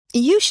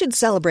You should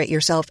celebrate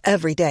yourself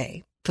every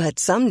day, but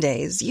some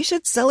days you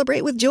should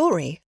celebrate with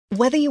jewelry.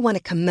 Whether you want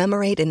to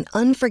commemorate an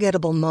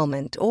unforgettable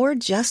moment or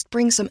just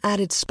bring some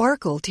added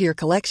sparkle to your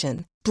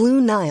collection,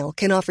 Blue Nile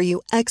can offer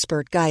you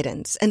expert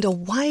guidance and a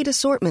wide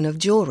assortment of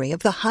jewelry of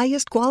the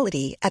highest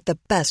quality at the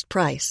best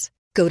price.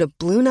 Go to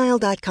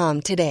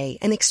BlueNile.com today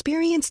and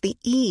experience the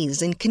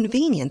ease and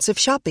convenience of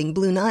shopping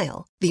Blue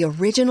Nile, the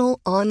original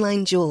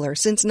online jeweler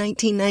since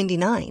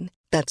 1999.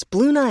 That's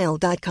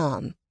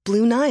BlueNile.com.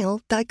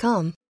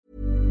 BlueNile.com.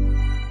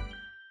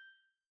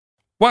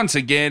 Once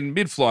again,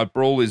 Mid-Flight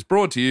Brawl is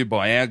brought to you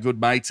by our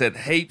good mates at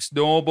Heaps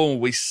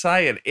Normal. We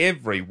say it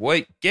every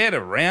week. Get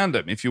around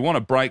them. If you want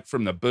a break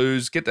from the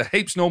booze, get to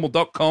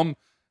heapsnormal.com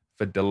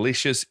for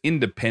delicious,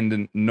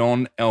 independent,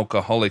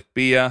 non-alcoholic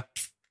beer.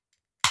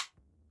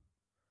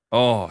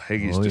 Oh,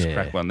 Heggy's just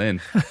cracked one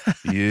then.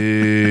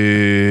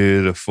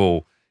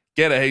 Beautiful.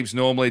 Get a Heaps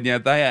Normal. Now,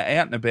 they are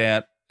out and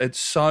about at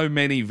so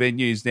many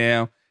venues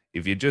now.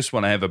 If you just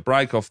want to have a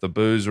break off the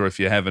booze, or if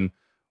you're having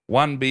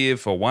one beer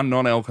for one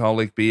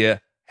non-alcoholic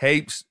beer,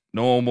 Heaps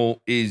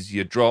Normal is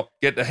your drop.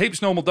 Get to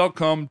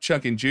heapsnormal.com,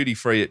 chuck in duty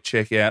free at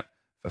checkout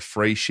for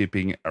free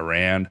shipping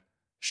around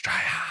Australia.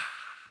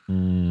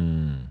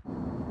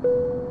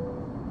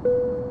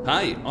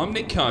 Hey, I'm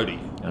Nick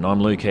Cody. And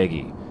I'm Luke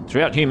Heggie.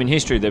 Throughout human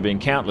history, there have been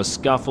countless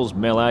scuffles,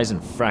 melees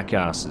and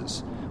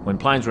fracasses. When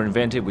planes were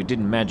invented, we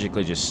didn't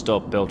magically just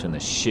stop belting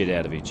the shit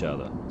out of each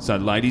other. So,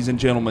 ladies and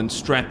gentlemen,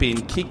 strap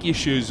in, kick your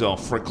shoes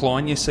off,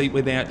 recline your seat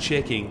without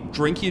checking,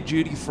 drink your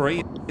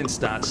duty-free and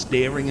start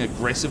staring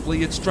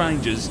aggressively at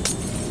strangers.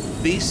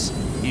 This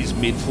is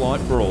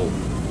Mid-Flight Brawl.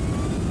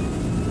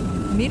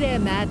 Mid-air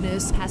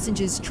madness,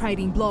 passengers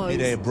trading blows.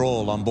 Mid-air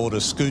brawl on board a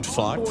Scoot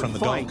flight from the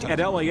Gold Coast. At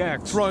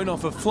LAX, thrown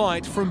off a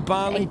flight from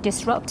Bali. A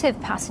disruptive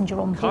passenger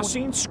on board.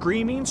 Cussing,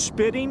 screaming,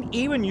 spitting,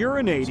 even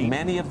urinating.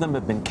 Many of them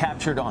have been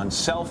captured on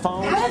cell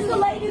phones. Where's the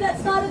lady that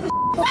started the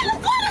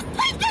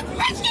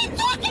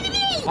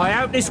I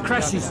hope this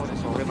crashes.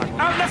 Open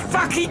the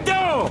fucking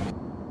door!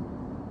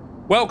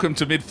 Welcome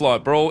to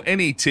Mid-Flight Brawl.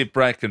 Any tip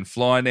rack can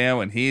fly now,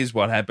 and here's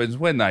what happens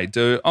when they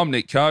do. I'm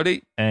Nick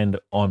Cody. And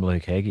I'm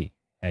Luke Heggie.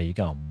 How you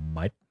going,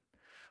 mate?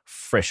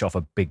 Fresh off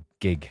a big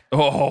gig.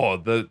 Oh,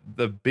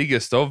 the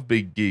biggest of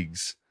big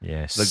gigs.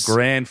 Yes. The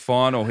grand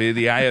final here,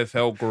 the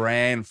AFL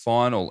grand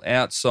final.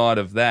 Outside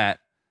of that,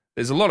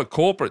 there's a lot of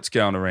corporates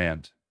going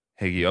around,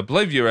 Heggie. I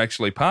believe you're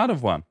actually part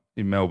of one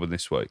in Melbourne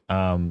this week.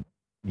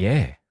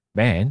 Yeah,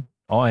 man.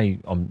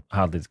 I'm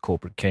hardly the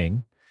corporate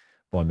king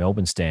by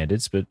Melbourne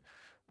standards, but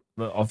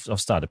I've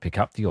started to pick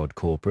up the odd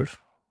corporate.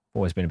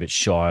 Always been a bit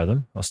shy of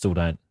them. I still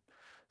don't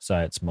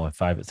say it's my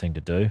favourite thing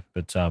to do,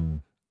 but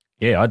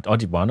yeah, I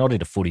did one. I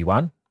did a footy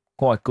one.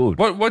 Quite good.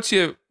 What do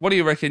you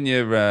reckon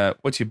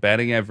what's your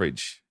batting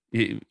average?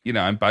 You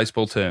know, in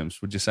baseball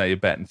terms, would you say you're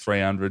batting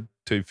 300,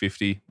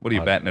 250? What are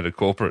you batting at a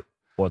corporate?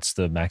 What's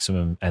the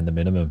maximum and the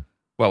minimum?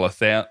 Well,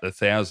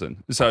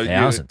 1,000. So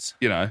thousands.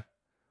 You know,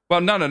 well,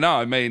 no.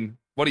 I mean,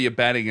 what are you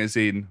batting as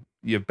in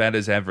your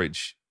batter's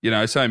average? You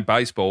know, so in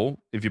baseball,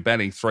 if you're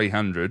batting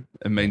 300,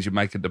 it means you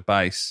make it to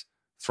base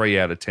 3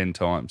 out of 10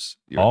 times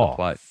you're at the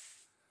plate.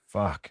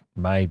 Fuck,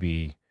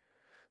 maybe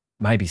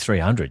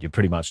 300. You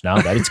pretty much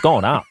nailed that. It's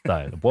gone up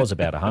though. It was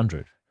about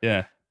 100.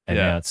 Yeah,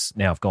 and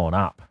now I've gone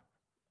up.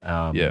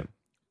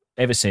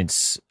 Ever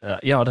since, I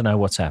don't know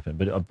what's happened,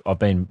 but I've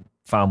been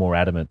far more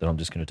adamant that I'm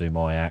just going to do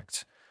my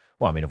act.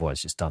 Well, I mean, I've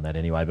always just done that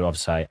anyway, but I'd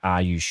say,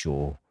 are you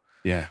sure?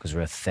 Yeah. Because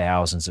there are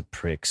thousands of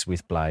pricks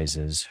with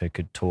blazers who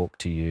could talk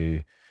to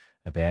you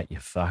about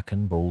your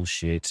fucking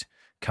bullshit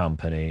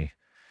company.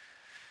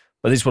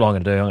 But this is what I'm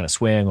going to do. I'm going to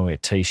swear. I'm going to wear a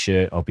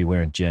T-shirt. I'll be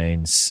wearing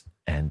jeans,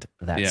 and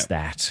that's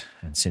that.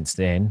 And since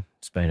then,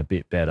 it's been a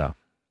bit better.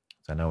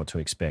 So I know what to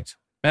expect.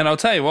 Man, I'll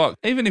tell you what,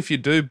 even if you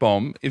do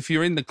bomb, if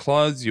you're in the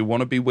clothes you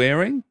want to be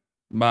wearing,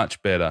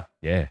 much better.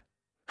 Yeah.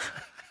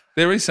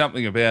 There is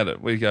something about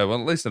it. We go, well,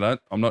 at least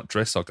I'm not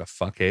dressed like a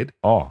fuckhead.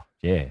 Oh,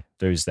 yeah,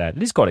 there is that.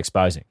 It is quite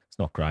exposing. It's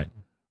not great.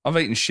 I've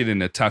eaten shit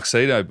in a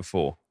tuxedo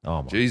before.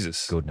 Oh, my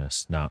Jesus.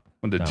 Goodness, no.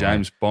 When did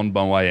James Bond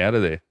my way out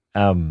of there?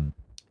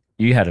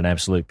 You had an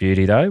absolute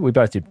beauty, though. We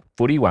both did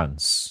footy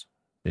ones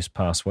this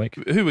past week.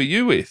 Who were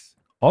you with?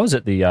 I was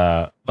at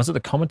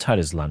the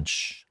commentators'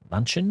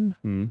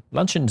 luncheon.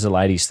 Luncheon's a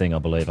ladies' thing, I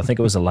believe. I think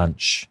it was a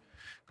lunch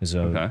because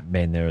there were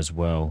men there as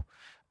well.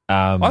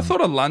 I thought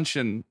a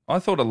luncheon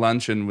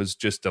was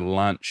just a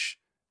lunch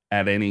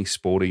at any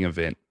sporting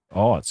event.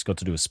 Oh, it's got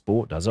to do with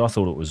sport, does it? I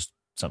thought it was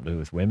something to do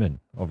with women.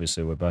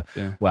 Obviously, we're both.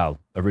 Yeah. Well,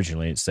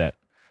 originally it's that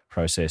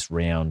processed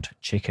round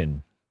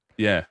chicken.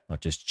 Yeah.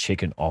 Not just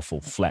chicken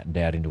offal flattened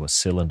out into a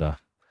cylinder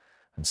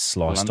and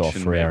sliced off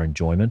for our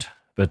enjoyment.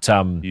 But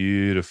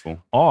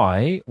beautiful.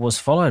 I was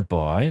followed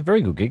by a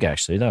very good gig,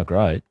 actually. They were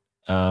great.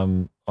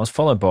 I was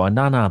followed by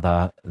none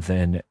other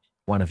than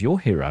one of your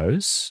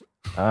heroes,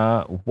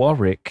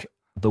 Warwick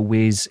the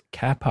Wiz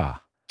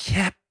Kappa.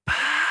 Kappa.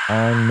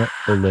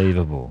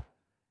 Unbelievable.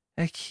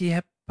 A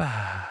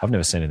Kappa. I've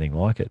never seen anything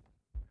like it.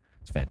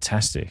 It's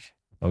fantastic.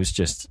 I was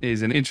just...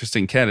 He's an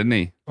interesting cat, isn't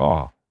he?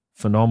 Oh,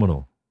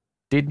 phenomenal.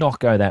 Did not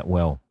go that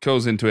well.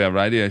 Calls into our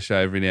radio show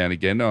every now and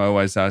again. I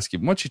always ask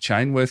him, what's your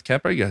chain worth,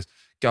 Capper? He goes,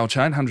 gold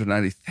chain,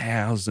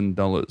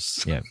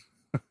 $180,000. Yeah.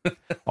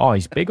 Oh,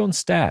 he's big on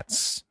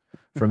stats.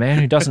 For a man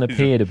who doesn't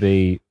appear to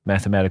be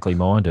mathematically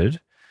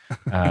minded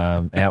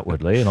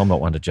outwardly, and I'm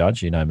not one to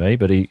judge, you know me,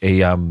 but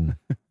he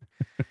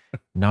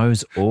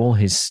knows all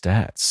his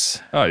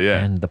stats. Oh,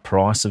 yeah. And the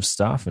price of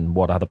stuff and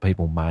what other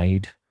people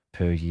made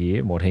per year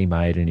and what he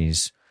made in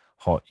his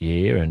hot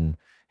year and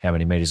how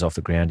many metres off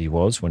the ground he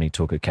was when he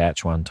took a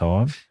catch one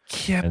time.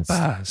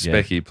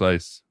 Specky,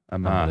 please.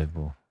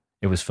 Unbelievable.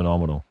 It was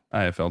phenomenal.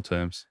 AFL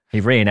terms. He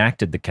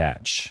reenacted the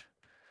catch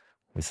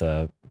with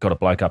got a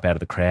bloke up out of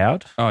the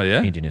crowd. Oh,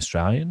 yeah? Indian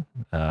Australian.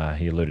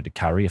 He alluded to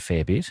Curry a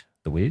fair bit,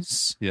 the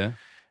whiz. Yeah.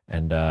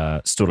 And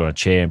stood on a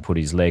chair and put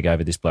his leg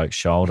over this bloke's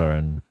shoulder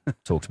and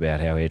talked about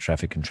how air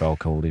traffic control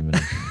called him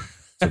and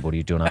said, what are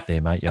you doing up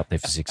there, mate? You up there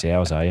for 6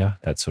 hours, are you?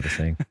 That sort of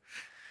thing.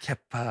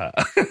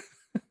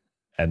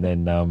 And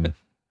then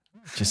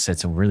just said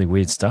some really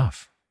weird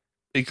stuff.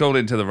 He called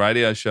into the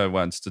radio show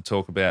once to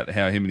talk about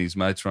how him and his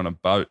mates were on a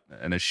boat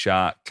and a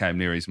shark came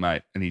near his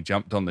mate and he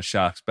jumped on the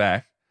shark's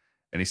back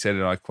and he said,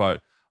 and I quote,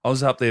 I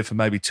was up there for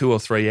maybe 2 or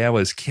 3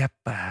 hours.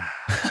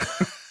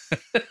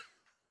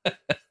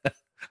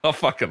 I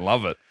fucking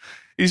love it.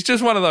 He's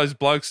just one of those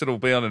blokes that'll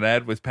be on an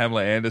ad with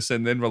Pamela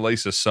Anderson, then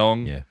release a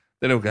song. Yeah.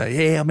 Then he'll go,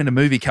 yeah, I'm in a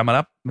movie coming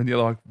up. And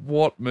you're like,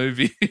 what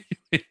movie?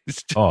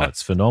 Oh,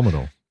 it's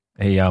phenomenal.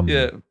 He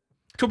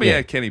Could be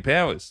our Kenny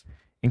Powers.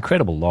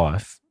 Incredible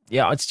life.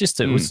 Yeah, it's just,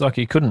 it was like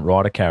you couldn't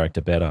write a character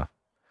better.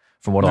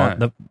 From what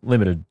the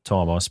limited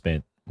time I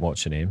spent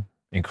watching him,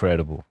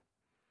 incredible.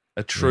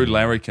 A true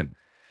larrikin.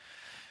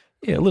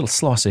 Yeah, a little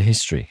slice of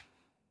history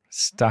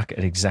stuck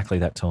at exactly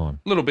that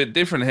time. A little bit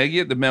different, Heggie,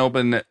 at the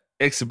Melbourne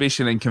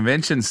Exhibition and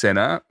Convention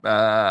Centre,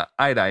 8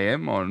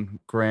 a.m. on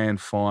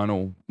grand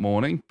final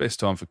morning.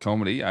 Best time for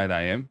comedy, 8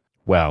 a.m.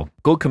 Well,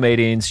 good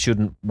comedians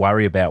shouldn't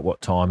worry about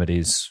what time it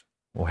is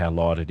or how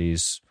light it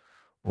is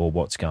or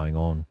what's going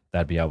on.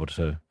 They'd be able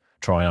to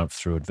triumph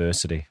through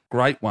adversity.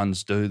 Great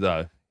ones do,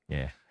 though.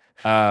 Yeah.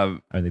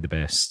 Only the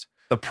best.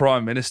 The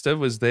Prime Minister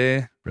was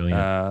there.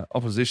 Brilliant.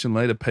 Opposition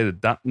Leader Peter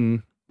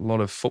Dutton, a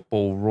lot of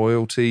football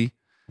royalty.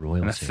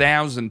 And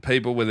 1,000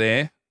 people were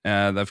there.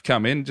 They've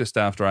come in just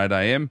after 8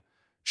 a.m.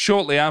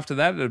 Shortly after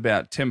that, at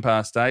about 10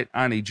 past 8,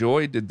 Arnie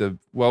Joy did the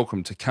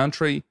Welcome to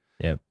Country.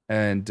 Yep.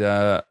 And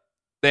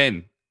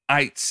then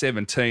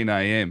 8:17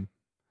 a.m.,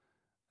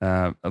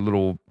 a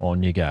little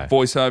on you go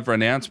voiceover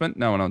announcement.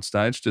 No one on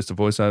stage, just a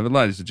voiceover.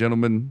 Ladies and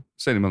gentlemen,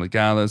 seen him on the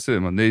gala, seen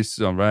him on this,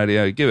 on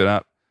radio. Give it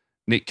up,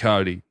 Nick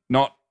Cody.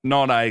 Not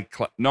a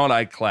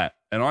clap.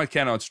 And I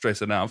cannot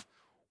stress enough,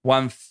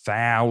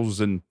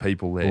 1,000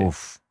 people there.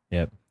 Oof.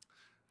 Yep.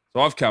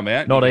 So I've come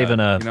out. Not even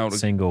a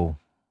single.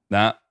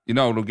 Nah. You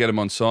know what'll get them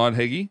on side,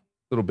 Heggie? A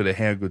little bit of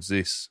how good's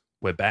this?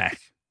 We're back.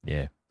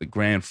 Yeah. The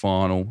grand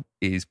final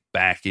is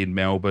back in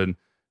Melbourne.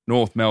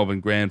 North Melbourne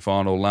grand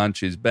final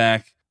lunch is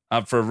back.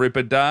 Up for a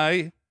ripper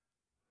day?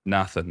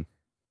 Nothing.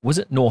 Was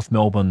it North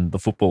Melbourne, the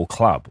football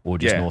club, or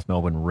just North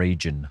Melbourne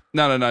region?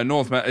 No.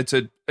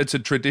 It's a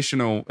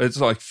traditional. It's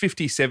like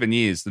 57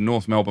 years. The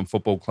North Melbourne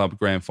Football Club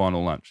grand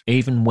final lunch.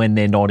 Even when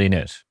they're not in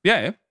it.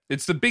 Yeah,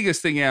 it's the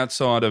biggest thing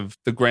outside of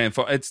the grand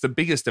final. It's the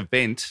biggest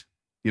event,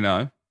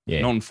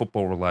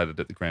 non-football related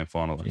at the grand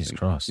final. Jesus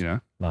Christ.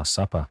 Last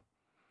Supper.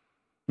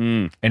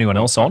 Mm. Anyone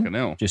else on?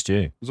 Hell. Just you.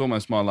 It was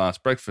almost my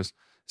last breakfast.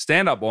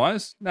 Stand-up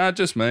wise,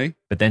 just me.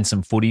 But then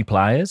some footy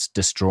players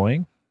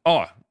destroying.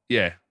 Oh,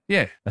 yeah.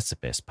 Yeah. That's the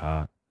best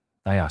part.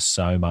 They are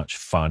so much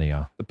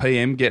funnier. The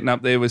PM getting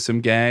up there with some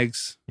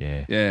gags.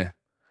 Yeah. Yeah.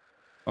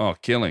 Oh,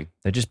 killing.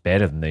 They're just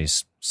better than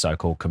these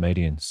so-called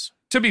comedians.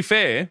 To be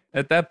fair,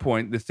 at that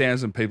point, the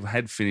 1,000 people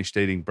had finished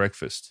eating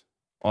breakfast.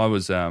 I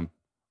was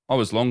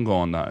long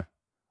gone, though.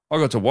 I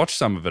got to watch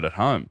some of it at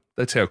home.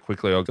 That's how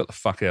quickly I got the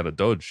fuck out of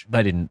Dodge.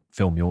 They didn't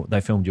film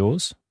they filmed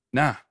yours?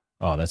 Nah.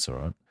 Oh, that's all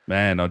right.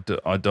 Man,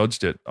 I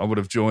dodged it. I would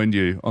have joined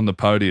you on the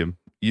podium.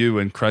 You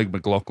and Craig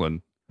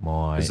McLaughlin.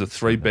 As the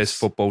three best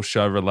football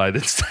show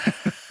related.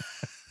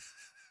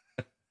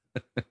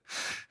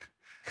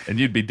 And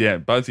you'd be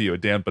down. Both of you are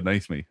down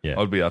beneath me. Yeah.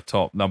 I'd be up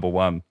top, number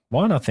one.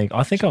 Mine, I think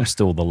I'm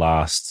still the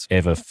last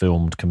ever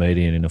filmed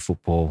comedian in a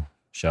football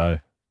show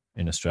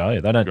in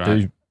Australia. They don't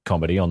do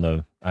comedy on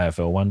the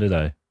AFL one, do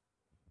they?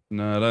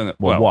 No, I don't.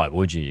 Well, why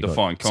would you? You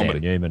define got comedy.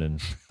 Sam Newman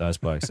and those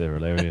blokes, they're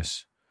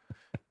hilarious.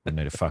 Wouldn't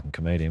need a fucking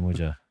comedian, would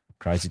you?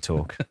 Crazy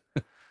talk.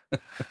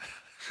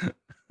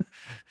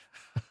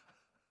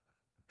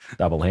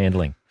 Double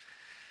handling.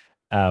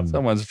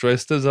 Someone's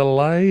dressed as a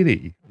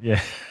lady.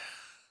 Yeah.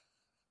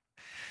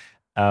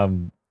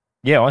 I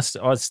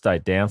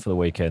stayed down for the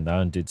weekend though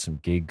and did some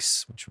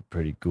gigs, which were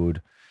pretty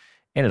good.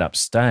 Ended up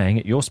staying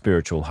at your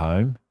spiritual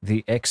home,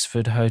 the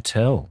Exford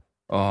Hotel.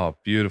 Oh,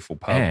 beautiful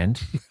pub.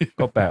 And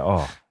got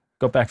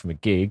back from a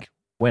gig,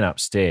 went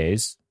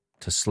upstairs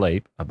to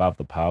sleep above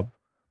the pub,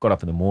 got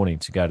up in the morning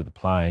to go to the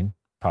plane,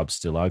 pub's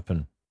still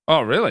open.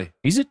 Oh, really?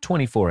 Is it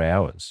 24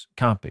 hours?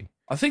 Can't be.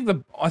 I think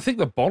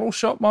the bottle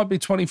shop might be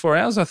 24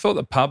 hours. I thought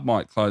the pub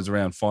might close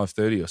around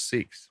 5:30 or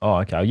 6. Oh,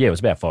 okay. Yeah, it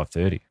was about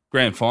 5:30.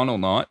 Grand final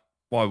night.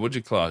 Why would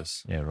you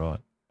close? Yeah, right.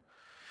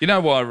 You know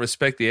why I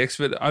respect the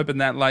expert? Open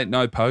that late,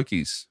 no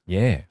pokies.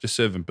 Yeah. Just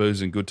serving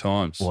booze and good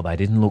times. Well, they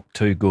didn't look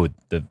too good.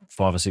 The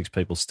 5 or 6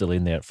 people still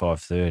in there at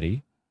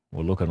 5:30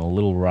 were looking a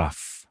little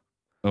rough.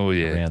 Oh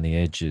yeah, around the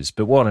edges.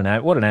 But what an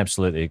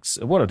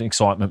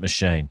excitement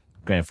machine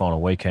grand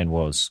final weekend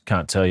was.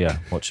 Can't tell you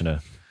watching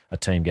a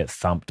team get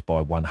thumped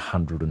by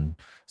 100 and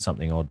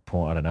something odd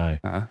point. I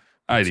don't know.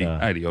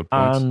 80 odd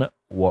points.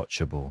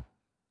 Unwatchable.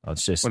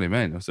 It's just. What do you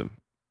mean? It was a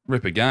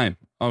ripper game.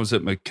 I was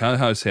at my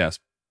co-host's house,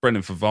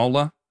 Brendan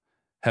Favola,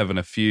 having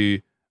a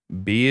few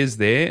beers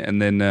there, and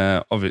then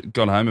I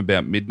got home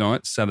about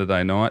midnight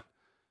Saturday night.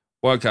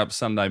 Woke up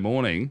Sunday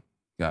morning.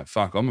 Go,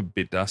 fuck, I'm a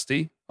bit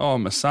dusty. Oh,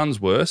 my son's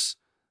worse.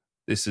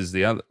 This is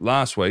the other.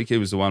 Last week, he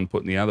was the one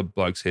putting the other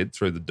bloke's head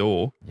through the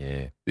door.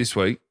 Yeah. This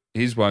week,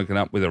 he's woken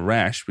up with a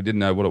rash. We didn't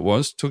know what it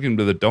was. Took him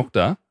to the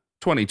doctor.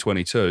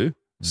 2022,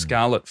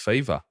 scarlet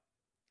fever.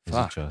 Is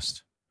it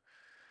just?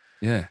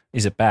 Yeah.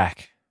 Is it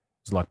back?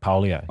 It's like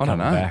polio. I don't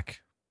know.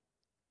 Back.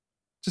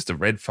 Just a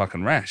red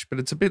fucking rash. But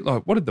it's a bit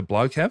like, what did the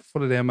bloke have?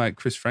 What did our mate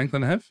Chris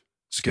Franklin have?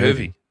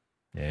 Scurvy.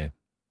 Yeah.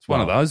 It's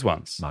one of those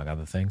ones. Among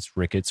other things.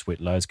 Rickets,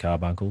 Whitlows,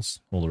 carbuncles,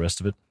 all the rest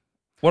of it.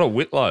 What are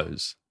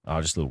Whitlows? Oh,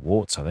 just little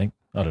warts, I think.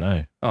 I don't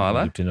know. Oh, are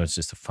they? It's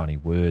just a funny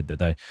word that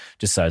they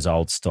just those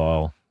old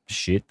style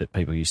shit that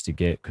people used to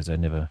get because they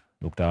never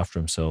looked after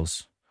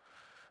themselves.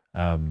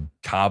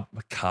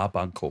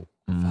 Carbuncle.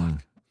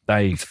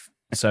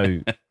 So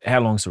how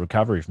long's the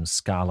recovery from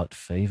scarlet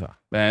fever?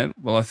 Man,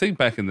 well, I think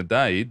back in the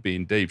day he'd be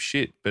in deep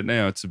shit, but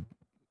now it's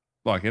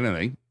like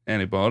anything,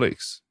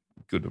 antibiotics,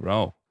 good to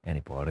roll.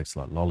 Antibiotics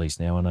like lollies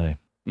now, I know.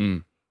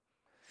 And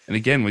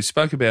again, we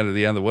spoke about it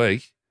the other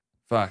week.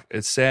 Fuck,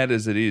 as sad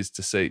as it is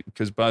to see,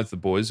 because both the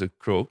boys are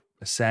crook,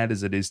 as sad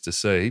as it is to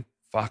see,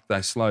 fuck,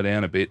 they slow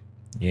down a bit.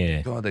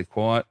 Yeah. God, they're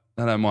quiet.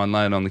 They don't mind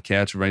laying on the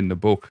couch and reading a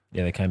book.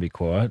 Yeah, they can be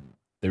quiet.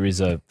 There is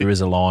a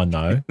line,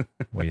 though,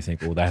 where you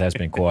think, well, that has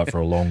been quiet for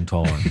a long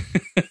time.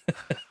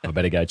 I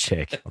better go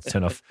check. I'll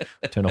turn off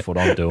what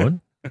I'm doing,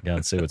 go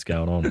and see what's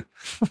going on.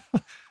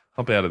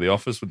 Hop out of the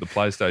office with the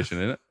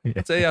PlayStation in it. Yeah.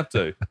 What's he up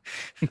to?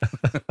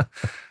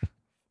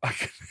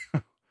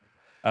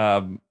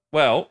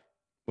 Well,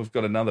 we've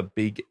got another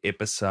big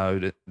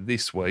episode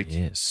this week.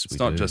 Yes, it's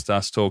not just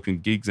us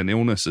talking gigs and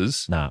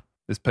illnesses. No.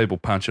 There's people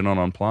punching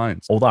on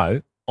planes.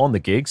 Although, on the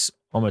gigs,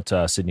 I'm at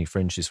Sydney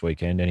Fringe this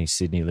weekend. Any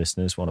Sydney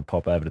listeners want to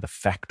pop over to the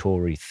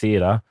Factory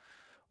Theatre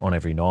on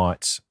every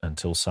night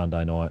until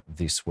Sunday night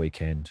this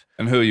weekend.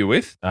 And who are you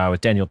with?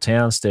 With Daniel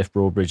Town, Steph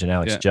Broadbridge and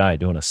Alex J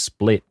doing a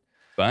split.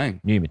 Bang.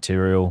 New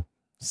material.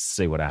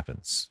 See what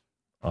happens.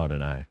 I don't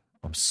know.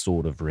 I'm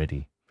sort of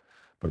ready.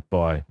 But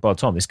by the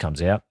time this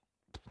comes out,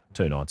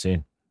 2 nights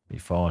in, be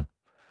fine.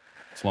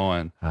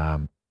 Flying.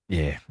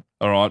 Yeah.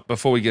 All right.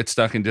 Before we get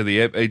stuck into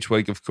the ep, each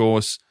week, of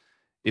course,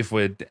 if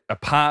we're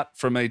apart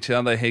from each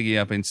other, Heggie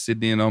up in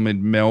Sydney and I'm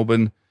in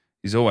Melbourne,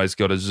 he's always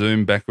got a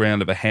Zoom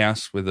background of a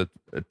house with a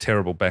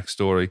terrible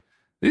backstory.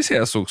 This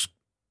house looks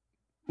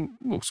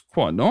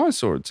quite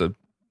nice, or it's a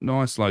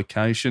nice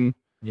location.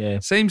 Yeah.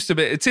 Seems to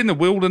be. It's in the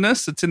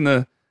wilderness. It's in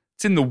the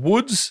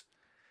woods.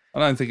 I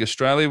don't think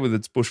Australia, with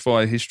its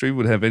bushfire history,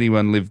 would have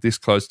anyone live this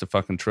close to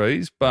fucking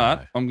trees. But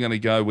no. I'm going to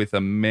go with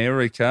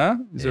America.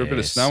 Is there a bit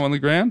of snow on the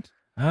ground?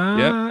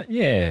 Yeah.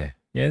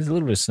 Yeah, there's a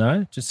little bit of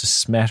snow, just a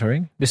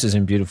smattering. This is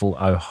in beautiful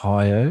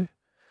Ohio,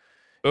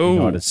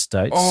 United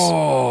States.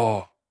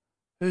 Oh,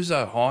 who's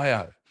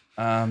Ohio?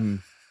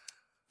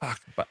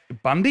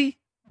 Bundy?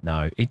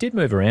 No, he did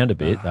move around a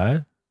bit,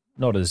 though.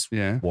 Not as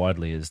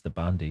widely as the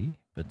Bundy,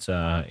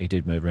 but he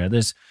did move around.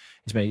 He's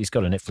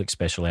got a Netflix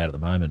special out at the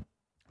moment.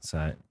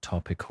 So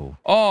topical.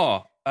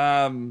 Oh,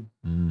 have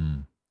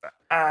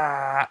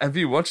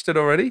you watched it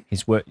already?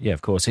 Yeah,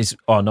 of course.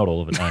 Not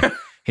all of it. No.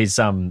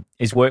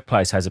 His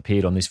workplace has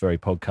appeared on this very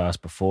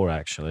podcast before,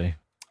 actually.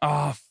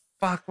 Oh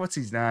fuck! What's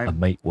his name? A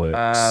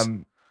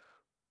Meatworks.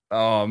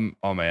 I'm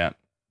out.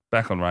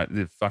 Back on rate.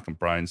 The fucking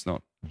brain's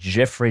not.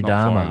 Jeffrey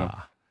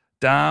Dahmer.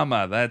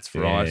 Dahmer, that's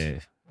right. Yeah.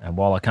 And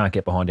while I can't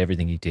get behind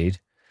everything he did,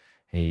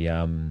 he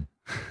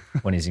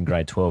when he's in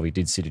grade 12, he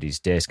did sit at his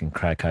desk and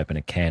crack open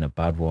a can of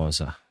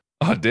Budweiser.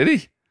 Oh, did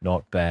he?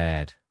 Not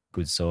bad.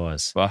 Good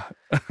size.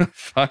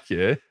 Fuck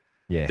yeah.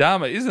 Yeah.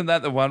 Dahmer, isn't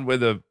that the one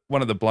where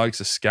one of the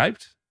blokes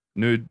escaped?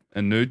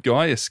 A nude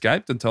guy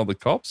escaped and told the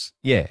cops?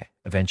 Yeah,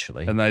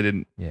 eventually. And they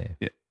didn't. Yeah.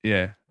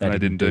 Yeah. They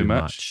didn't do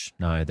much.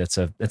 No, that's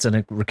a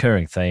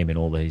recurring theme in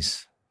all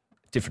these.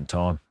 Different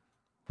time.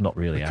 Not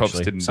really, the actually. Cops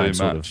didn't Same do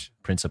sort much.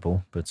 of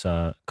principle, but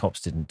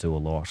cops didn't do a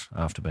lot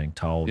after being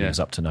told he was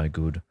up to no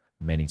good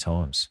many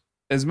times.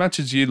 As much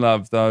as you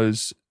love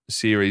those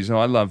series,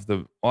 I love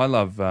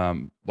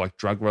like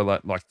drug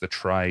related, like The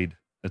Trade.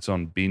 It's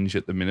on Binge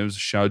at the minute. It was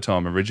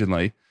Showtime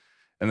originally,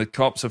 and the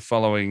cops are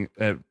following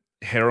a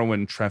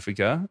heroin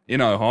trafficker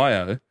in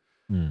Ohio,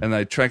 and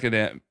they track it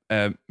out.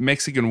 A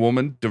Mexican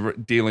woman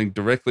dealing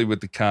directly with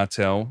the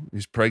cartel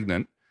who's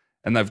pregnant,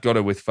 and they've got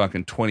her with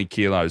fucking 20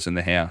 kilos in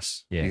the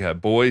house. Yeah. You go,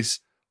 boys,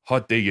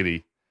 hot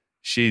diggity,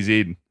 she's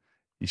in.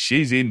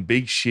 She's in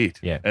big shit.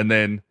 Yeah. And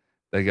then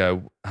they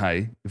go,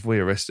 hey, if we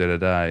arrest her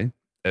today,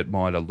 it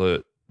might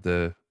alert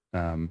the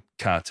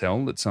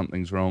cartel that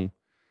something's wrong.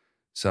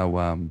 So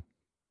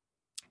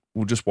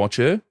we'll just watch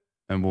her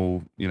and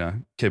we'll,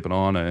 keep an eye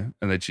on her.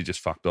 And then she just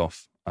fucked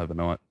off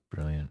overnight.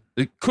 Brilliant.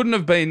 It couldn't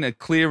have been a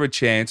clearer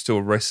chance to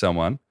arrest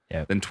someone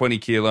than 20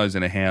 kilos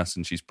in a house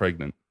and she's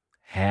pregnant.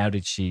 How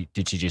did she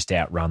just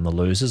outrun the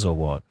losers or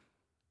what?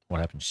 What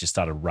happened? She just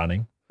started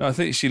running? No, I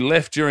think she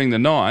left during the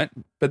night,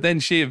 but then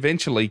she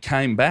eventually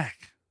came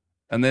back.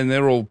 And then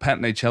they're all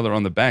patting each other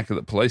on the back at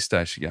the police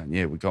station going,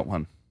 yeah, we got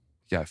one.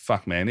 You go,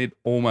 fuck, man, it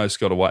almost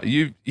got away.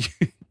 You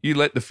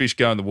let the fish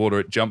go in the water,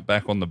 it jumped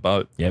back on the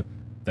boat. Yep.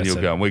 And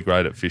you're going, we're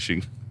great at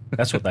fishing.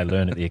 That's what they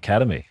learn at the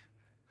academy.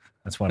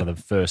 That's one of the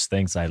first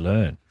things they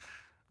learn.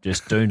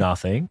 Just do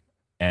nothing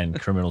and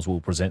criminals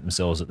will present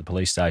themselves at the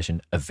police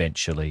station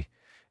eventually,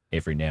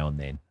 every now and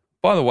then.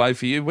 By the way,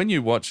 for you, when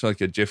you watch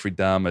like a Jeffrey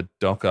Dahmer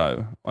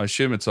doco, I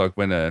assume it's like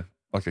when a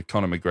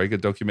Conor McGregor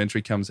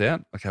documentary comes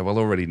out. Okay, well,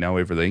 I already know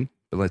everything,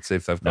 but let's see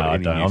if they've got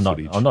any new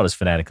footage. I'm not as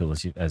fanatical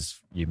as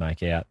you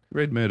make out.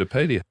 Read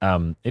Murderpedia.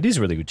 It is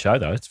a really good show,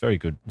 though. It's very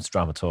good. It's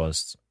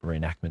dramatised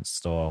reenactment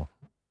style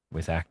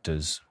with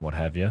actors, what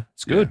have you.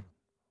 It's good.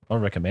 I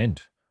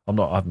recommend. I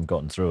haven't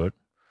gotten through it.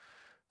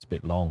 It's a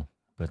bit long,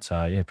 but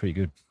pretty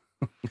good.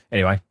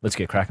 Anyway, let's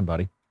get cracking,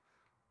 buddy.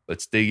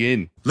 Let's dig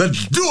in.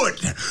 Let's do it.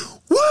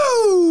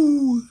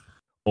 Woo!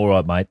 All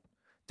right, mate.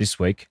 This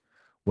week,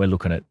 we're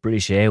looking at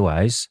British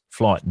Airways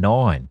Flight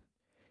 9,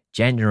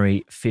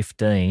 January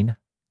 15,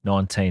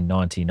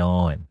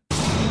 1999.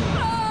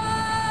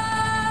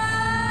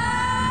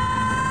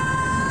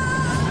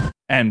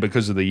 And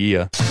because of the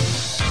year.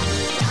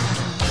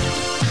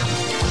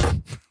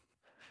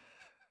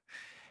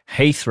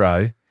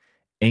 Heathrow,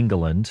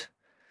 England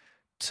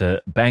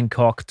to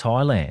Bangkok,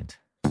 Thailand.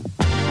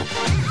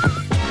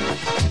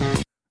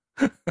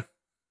 A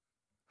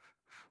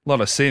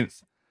lot of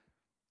synth.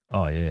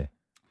 Oh yeah.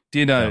 Do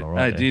you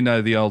know? Do you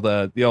know the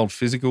old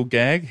physical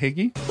gag,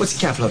 Higgy? What's the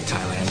capital of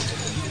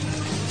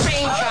Thailand?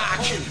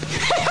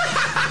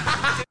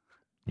 Bangkok.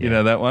 You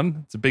know that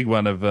one? It's a big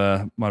one of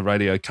my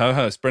radio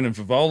co-host Brendan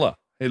Favola.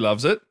 He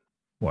loves it.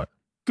 What?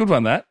 Good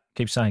one, that.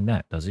 Keeps saying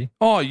that, does he?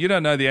 Oh, you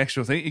don't know the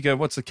actual thing? You go,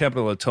 what's the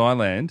capital of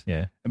Thailand?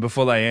 Yeah. And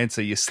before they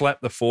answer, you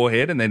slap the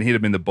forehead and then hit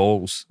them in the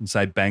balls and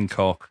say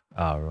Bangkok.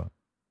 Oh, right.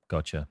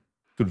 Gotcha.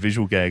 Good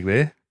visual gag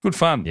there. Good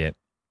fun. Yeah.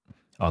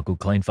 Oh, good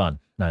clean fun,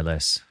 no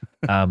less.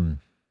 Our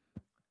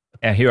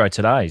hero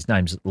today, his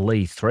name's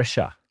Lee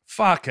Thresher.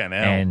 Fucking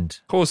hell. And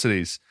of course it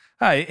is.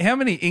 Hey, how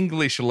many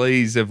English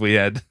Lees have we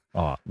had?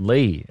 Oh,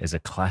 Lee is a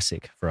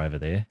classic for over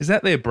there. Is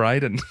that their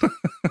Braden?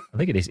 I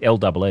think it is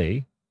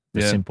L-E-E,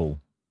 the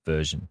simple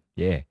version.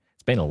 Yeah.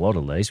 It's been a lot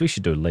of Lees. We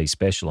should do a Lee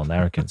special on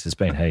Larrikins. There's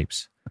been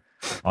heaps.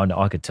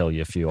 I could tell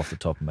you a few off the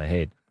top of my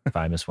head.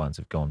 Famous ones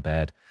have gone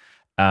bad.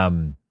 At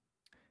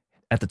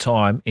the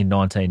time, in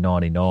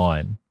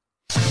 1999,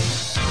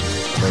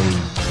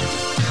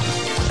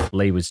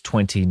 Lee was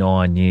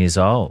 29 years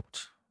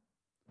old.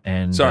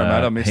 And sorry,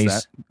 mate, I missed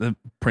that. The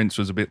Prince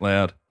was a bit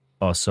loud.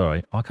 Oh,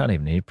 sorry. I can't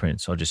even hear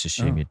Prince. I just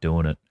assume you're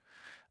doing it.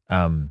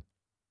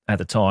 At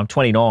the time,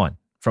 29,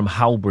 from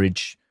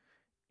Hullbridge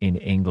in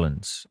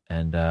England.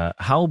 And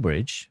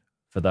Hullbridge,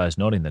 for those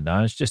not in the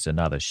know, is just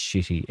another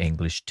shitty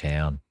English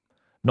town.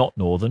 Not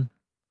northern.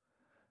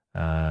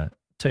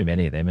 Too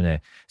many of them.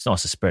 And it's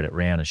nice to spread it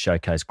around and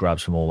showcase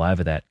grubs from all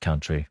over that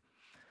country.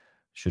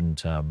 I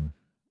shouldn't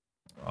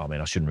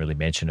really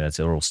mention it.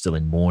 They're all still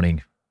in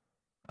mourning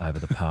over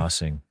the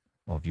passing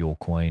of your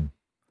queen.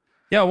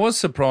 Yeah, I was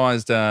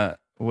surprised.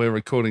 We're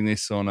recording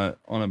this on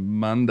a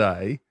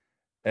Monday,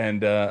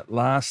 and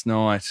last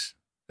night,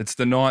 it's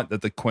the night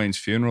that the Queen's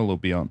funeral will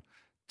be on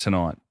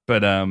tonight.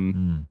 But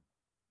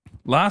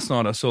last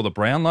night I saw the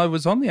Brownlow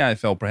was on, the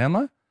AFL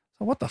Brownlow.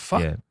 So what the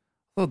fuck? Yeah.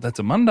 I thought that's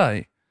a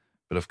Monday.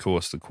 But of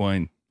course, the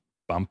Queen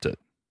bumped it.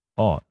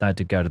 Oh, they had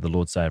to go to the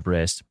Lord's Day of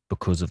Rest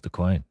because of the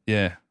Queen.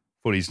 Yeah,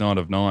 Footy's night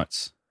of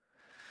nights.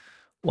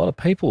 A lot of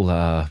people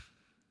are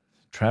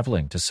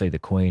travelling to see the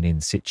Queen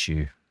in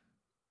situ.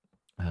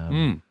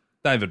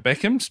 David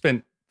Beckham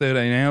spent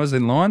 13 hours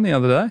in line the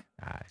other day.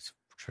 He's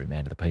a true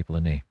man to the people,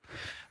 isn't he?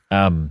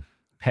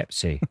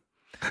 Pepsi.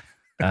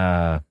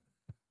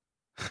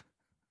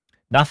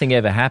 Nothing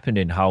ever happened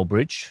in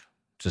Hullbridge.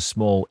 It's a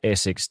small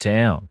Essex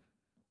town.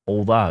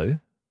 Although,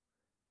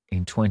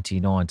 in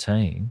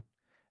 2019,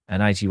 an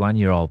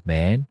 81-year-old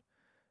man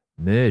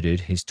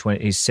murdered his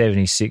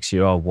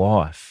 76-year-old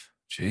wife.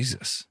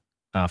 Jesus.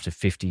 After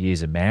 50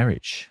 years of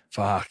marriage.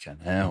 Fucking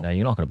hell. Now,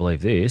 you're not going to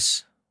believe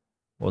this.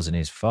 Wasn't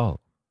his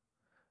fault.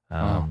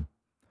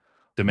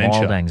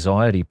 Dementia. Mild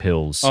anxiety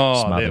pills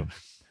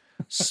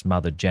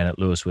smothered Janet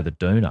Lewis with a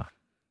doona,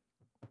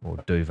 or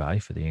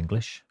duvet for the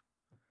English.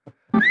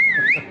 40!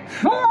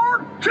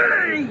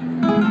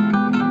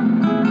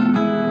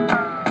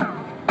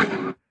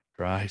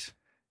 Great.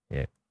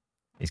 Yeah.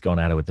 He's gone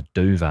at her with the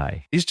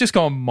duvet. He's just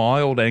gone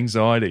mild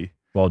anxiety.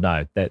 Well,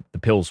 no, the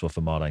pills were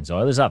for mild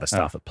anxiety. There's other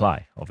stuff at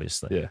play,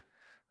 obviously. Yeah.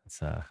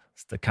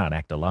 They can't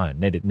act alone.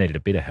 Needed a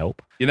bit of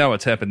help. You know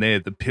what's happened there?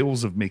 The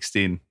pills have mixed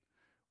in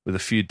with a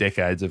few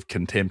decades of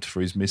contempt for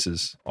his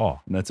missus. Oh.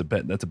 And that's a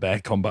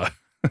bad combo.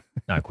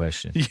 No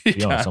question. To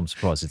be honest, I'm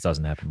surprised it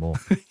doesn't happen more.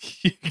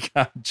 You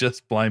can't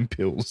just blame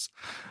pills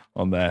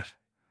on that.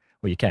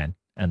 Well, you can,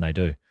 and they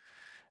do.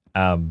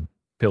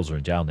 Pills are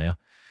in jail now.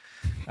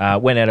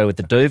 Went at her with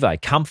the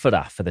duvet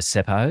comforter for the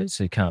seppos,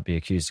 who can't be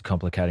accused of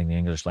complicating the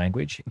English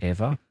language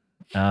ever.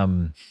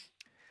 Then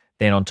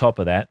on top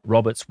of that,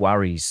 Roberts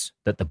worries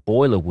that the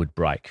boiler would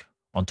break,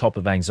 on top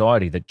of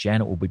anxiety that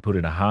Janet will be put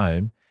in a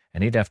home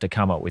and he'd have to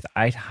come up with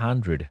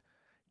 800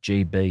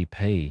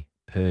 GBP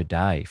per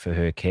day for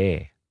her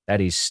care.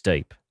 That is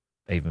steep,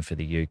 even for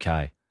the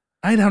UK.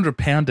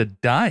 £800 a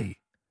day?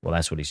 Well,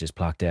 that's what he's just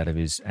plucked out of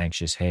his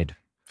anxious head.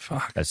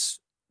 Fuck.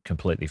 That's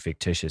completely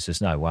fictitious.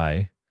 There's no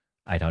way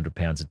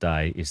 £800 a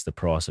day is the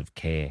price of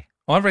care.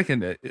 I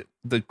reckon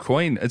the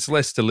Queen, it's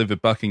less to live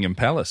at Buckingham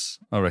Palace,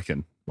 I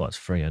reckon. Well, it's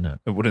free, isn't it?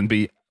 It wouldn't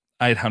be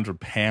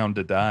 £800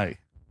 a day.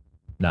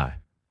 No,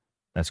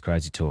 that's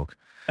crazy talk.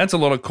 That's a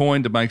lot of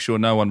coin to make sure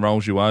no one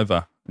rolls you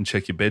over and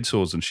check your bed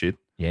sores and shit.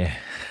 Yeah.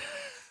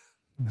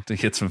 To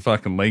get some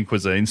fucking lean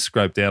cuisine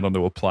scraped out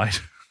onto a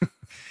plate.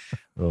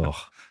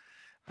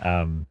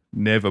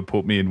 Never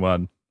put me in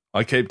one.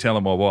 I keep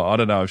telling my wife, I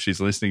don't know if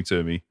she's listening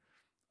to me.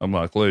 I'm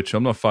like, Luch,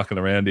 I'm not fucking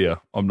around here.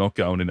 I'm not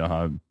going in a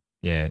home.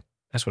 Yeah,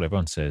 that's what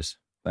everyone says.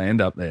 They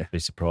end up there. Be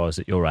surprised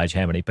at your age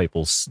how many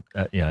people,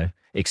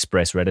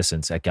 express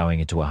reticence at going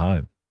into a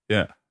home.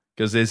 Yeah,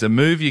 because there's a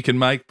move you can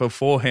make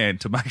beforehand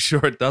to make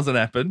sure it doesn't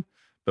happen.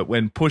 But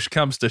when push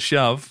comes to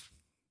shove,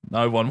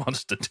 no one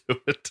wants to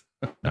do it.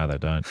 No, they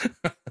don't.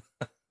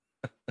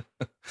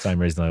 Same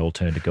reason they all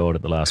turn to God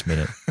at the last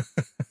minute.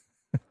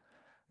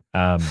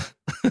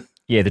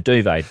 Yeah,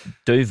 the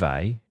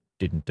duvet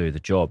didn't do the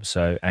job,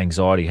 so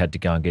anxiety had to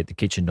go and get the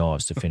kitchen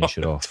knives to finish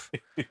it off.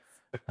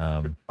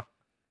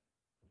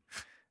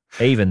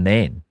 Even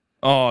then,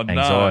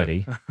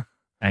 anxiety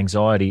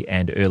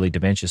and early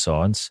dementia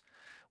signs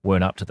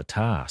weren't up to the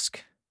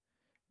task.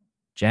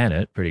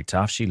 Janet, pretty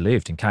tough, she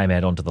lived and came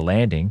out onto the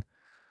landing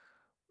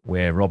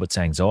where Robert's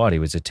anxiety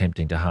was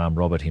attempting to harm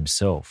Robert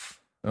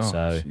himself.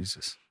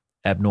 Jesus.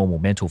 Abnormal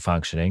mental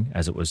functioning,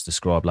 as it was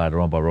described later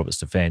on by Robert's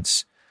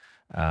defence,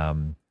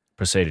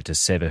 proceeded to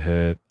sever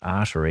her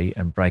artery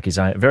and break his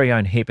very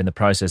own hip in the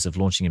process of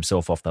launching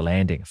himself off the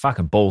landing.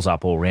 Fucking balls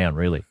up all round,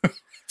 really.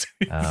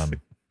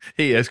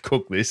 He has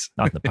cooked this.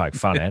 Nothing to poke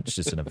fun at. It's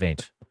just an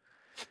event.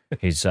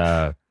 His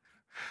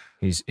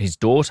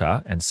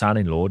daughter and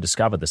son-in-law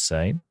discovered the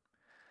scene,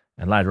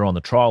 and later on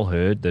the trial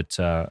heard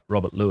that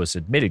Robert Lewis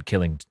admitted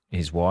killing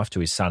his wife to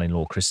his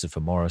son-in-law, Christopher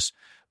Morris.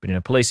 But in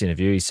a police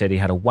interview, he said he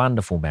had a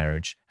wonderful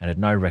marriage and had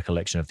no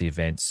recollection of the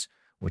events,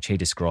 which he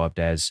described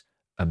as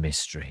a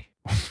mystery.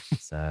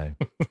 So,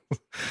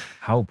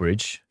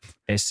 Hullbridge,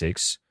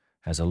 Essex,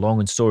 has a long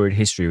and storied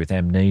history with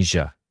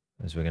amnesia,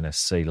 as we're going to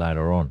see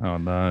later on. Oh,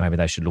 no. Maybe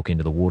they should look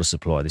into the water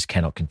supply. This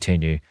cannot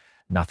continue.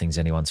 Nothing's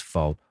anyone's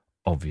fault,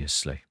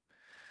 obviously.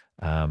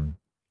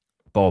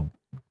 Bob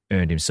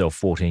earned himself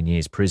 14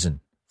 years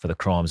prison for the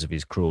crimes of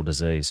his cruel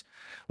disease.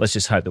 Let's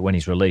just hope that when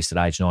he's released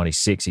at age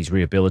 96, he's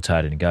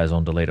rehabilitated and goes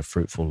on to lead a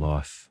fruitful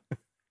life.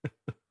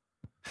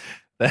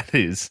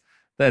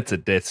 That's a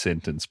death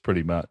sentence,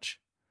 pretty much.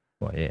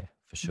 Well, yeah,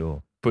 for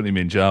sure. Put him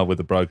in jail with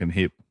a broken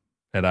hip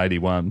at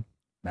 81.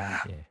 Nah.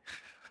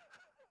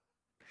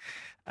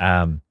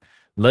 Yeah.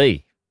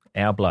 Lee,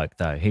 our bloke,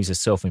 though, he's a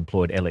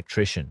self-employed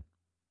electrician,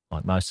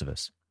 like most of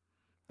us.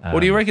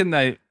 What do you reckon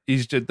they've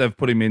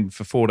put him in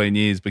for 14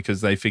 years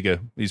because they figure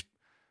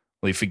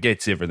he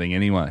forgets everything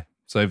anyway.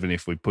 So even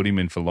if we put him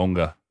in for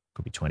longer,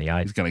 could be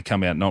 28. He's going to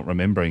come out not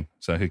remembering.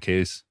 So who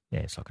cares? Yeah,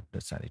 it's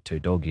only 2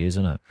 dog years,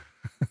 isn't it?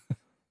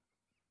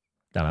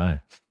 Don't know.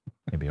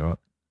 Maybe all right.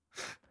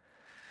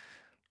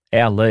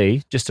 Our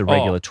Lee, just a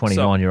regular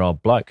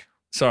 29-year-old bloke.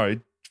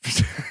 Sorry,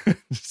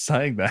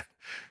 saying that.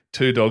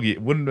 2 dog years.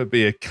 Wouldn't it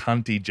be a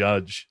cunty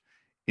judge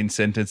in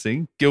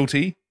sentencing?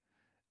 Guilty.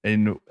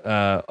 And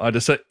I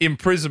just said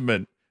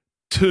imprisonment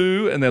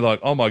 2, and they're like,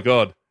 oh my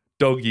God,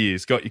 dog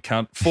years, got you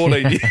cunt.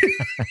 14 years.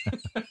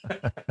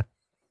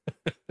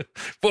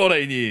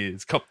 14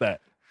 years, cop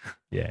that.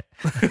 Yeah.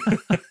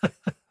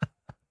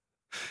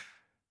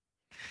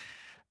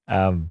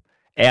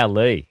 Our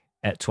Lee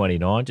at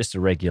 29, just a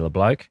regular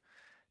bloke,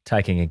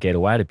 taking a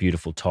getaway to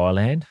beautiful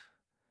Thailand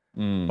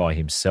by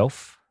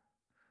himself.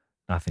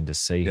 Nothing to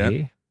see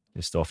here.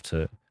 Just off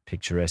to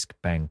picturesque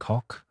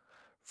Bangkok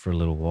for a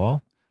little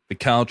while. The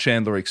Carl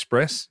Chandler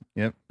Express.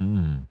 Yep.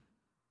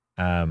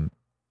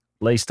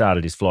 Lee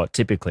started his flight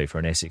typically for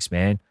an Essex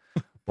man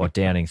by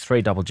downing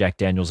 3 double Jack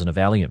Daniels and a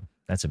Valium.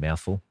 That's a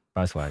mouthful,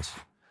 both ways.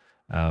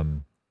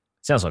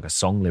 Sounds like a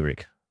song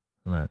lyric.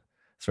 Isn't it?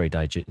 3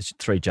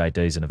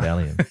 JDs and a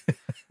Valium.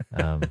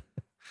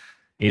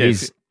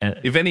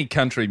 If any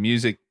country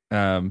music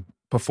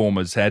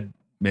performers had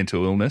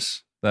mental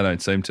illness, they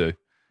don't seem to,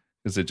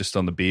 because they're just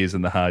on the beers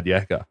and the hard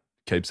yakka.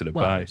 Keeps it at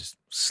bay. Just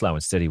slow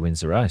and steady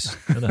wins the race.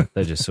 Isn't it?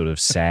 They're just sort of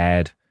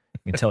sad,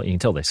 You can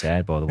tell they're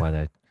sad by the way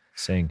they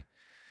sing.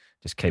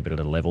 Just keep it at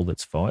a level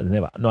that's fine.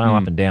 They're never, no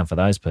up and down for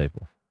those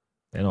people.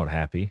 They're not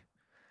happy.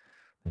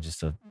 They're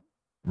just a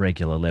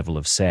regular level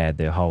of sad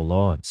their whole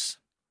lives.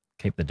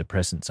 Keep the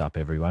depressants up,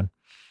 everyone.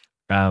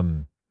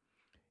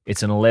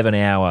 It's an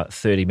 11-hour,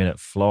 30-minute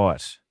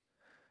flight.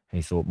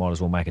 He thought might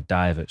as well make a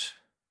day of it,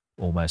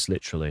 almost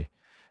literally.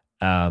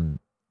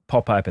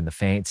 Pop open the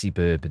fancy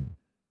bourbon,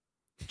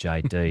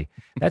 JD.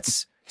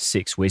 That's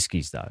 6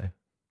 whiskies, though,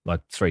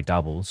 like 3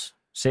 doubles.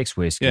 6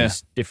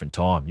 whiskies, different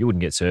time. You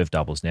wouldn't get served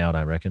doubles now, I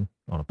don't reckon,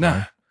 on a plane.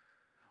 No.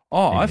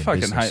 Oh, Even I in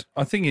fucking business. hate.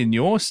 I think in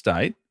your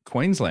state,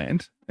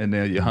 Queensland, and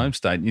now your home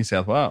state, New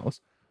South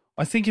Wales,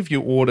 I think if you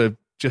order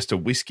just a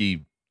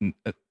whiskey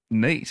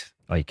neat,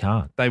 Oh, you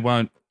can't. they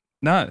won't.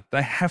 No,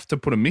 they have to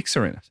put a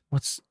mixer in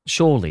it.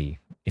 Surely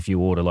if you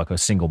order like a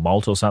single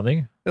malt or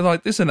something? They're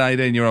like, this is an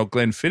 18-year-old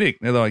Glenfiddich.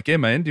 They're like, yeah,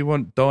 man, do you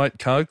want Diet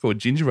Coke or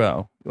ginger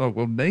ale? You're like,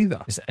 well,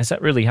 neither. Has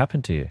that really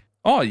happened to you?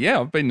 Oh, yeah,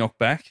 I've been knocked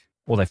back.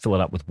 Or they fill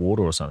it up with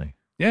water or something?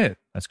 Yeah.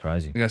 That's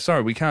crazy. They go,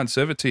 sorry, we can't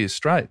serve it to you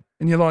straight.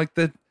 And you're like,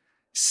 the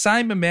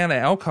same amount of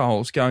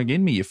alcohol's going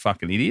in me, you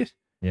fucking idiot.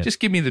 Yeah. Just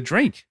give me the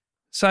drink.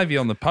 Save you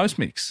on the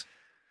post-mix.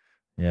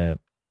 Yeah.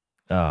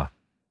 Don't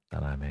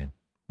know, man.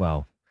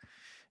 Well,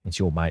 it's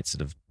your mates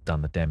that have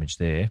done the damage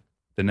there.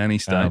 The nanny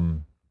state.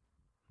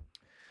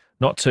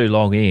 Not too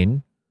long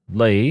in,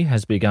 Lee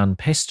has begun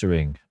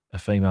pestering a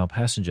female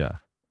passenger.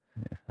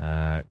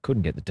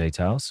 Couldn't get the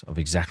details of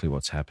exactly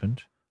what's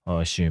happened.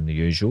 I assume the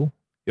usual.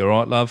 You all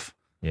right, love?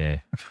 Yeah.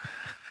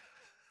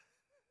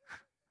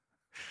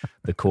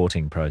 The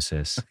courting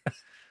process.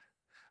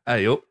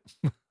 Hey, up.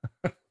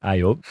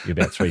 Hey, up. You're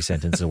about 3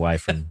 sentences away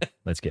from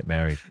let's get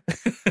married.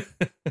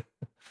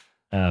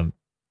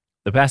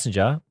 The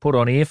passenger put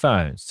on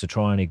earphones to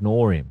try and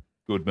ignore him.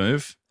 Good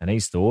move. And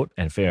he's thought,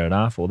 and fair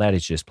enough, well, that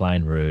is just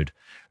plain rude.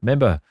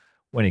 Remember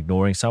when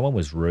ignoring someone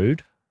was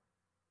rude?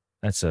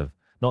 That's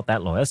not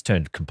that long. That's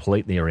turned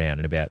completely around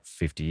in about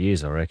 50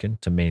 years, I reckon,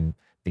 to mean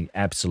the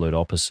absolute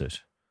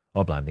opposite.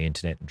 I blame the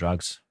internet and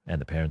drugs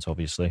and the parents,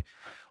 obviously.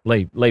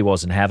 Lee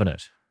wasn't having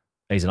it.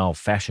 He's an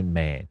old-fashioned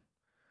man.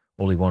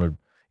 All he wanted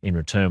in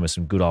return was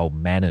some good old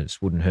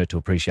manners. Wouldn't hurt to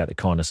appreciate the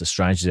kindness of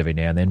strangers every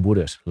now and then, would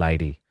it,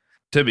 lady?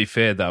 To be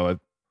fair, though,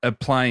 a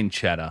plain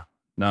chatter,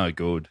 no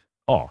good.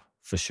 Oh,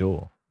 for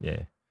sure,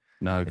 yeah.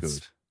 No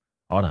good.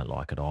 I don't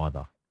like it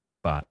either,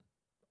 but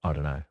I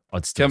don't know.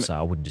 I'd still say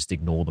I wouldn't just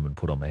ignore them and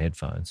put on my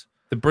headphones.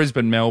 The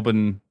Brisbane,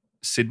 Melbourne,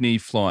 Sydney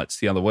flights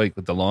the other week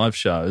with the live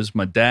shows,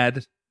 my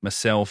dad,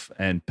 myself,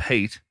 and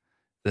Pete,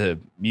 the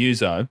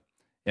muso,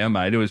 our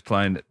mate who was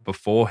playing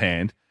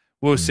beforehand,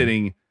 we were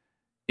sitting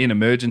in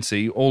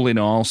emergency, all in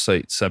aisle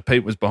seats. So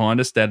Pete was behind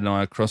us, Dad and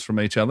I across from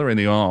each other in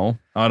the aisle.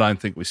 I don't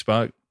think we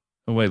spoke.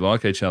 We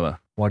like each other.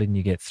 Why didn't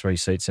you get 3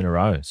 seats in a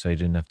row so you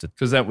didn't have to?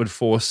 Because that would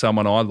force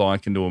someone I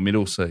like into a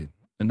middle seat.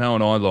 And no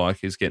one I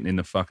like is getting in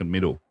the fucking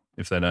middle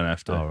if they don't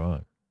have to. Oh,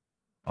 right.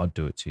 I'd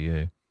do it to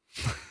you.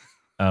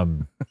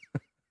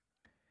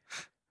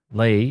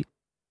 Lee,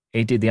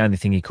 he did the only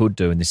thing he could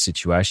do in this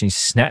situation. He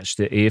snatched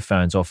the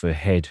earphones off her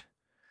head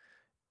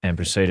and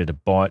proceeded to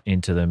bite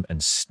into them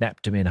and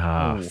snapped them in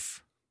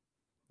half.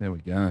 There we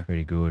go.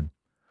 Pretty good.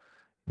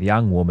 The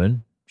young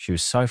woman, she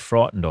was so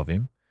frightened of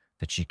him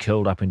that she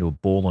curled up into a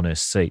ball on her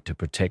seat to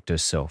protect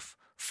herself.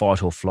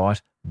 Fight or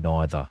flight?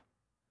 Neither.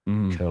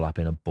 Curl up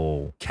in a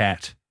ball.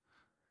 Cat.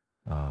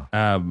 Oh.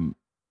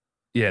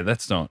 Yeah,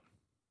 that's not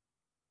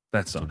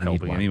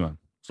helping anyone.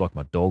 It's like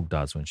my dog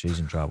does when she's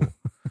in trouble.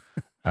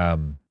 Good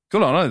on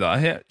her,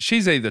 though.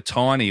 She's either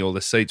tiny or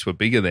the seats were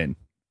bigger then.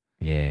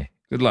 Yeah.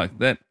 Good luck.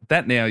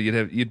 That now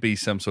you'd be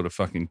some sort of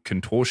fucking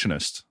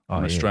contortionist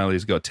on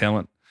Australia's Got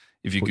Talent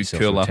if you Put could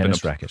yourself curl up in a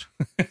tennis racket.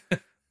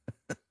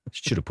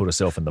 She should have put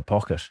herself in the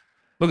pocket.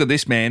 Look at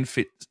this man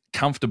fit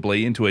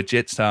comfortably into a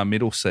Jetstar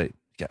middle seat.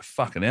 You go,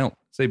 fucking hell.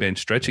 Has he been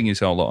stretching his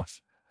whole life?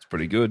 It's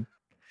pretty good.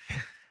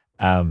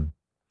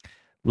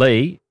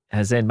 Lee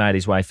has then made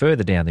his way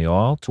further down the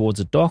aisle towards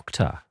a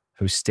doctor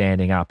who's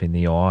standing up in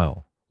the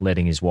aisle,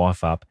 letting his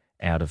wife up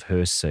out of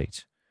her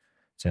seat.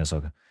 Sounds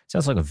like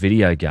a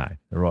video game.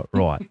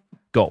 Right.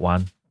 Got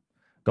one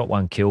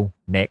kill.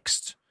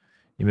 Next.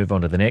 You move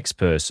on to the next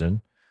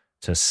person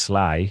to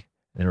slay,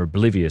 and they're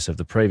oblivious of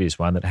the previous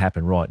one that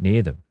happened right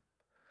near them.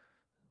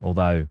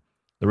 Although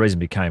the reason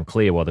became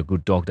clear why the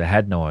good doctor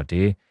had no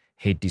idea,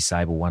 he'd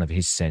disable one of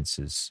his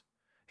senses.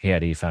 He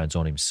had earphones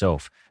on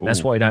himself.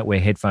 That's why you don't wear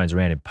headphones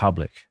around in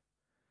public.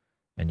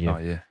 And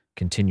you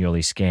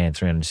continually scan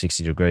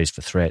 360 degrees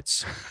for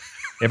threats.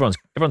 Everyone's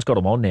got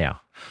them on now.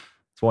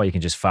 That's why you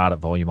can just fart at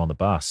volume on the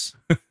bus.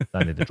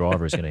 Only the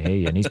driver is going to hear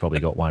you, and he's probably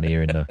got one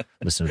ear in the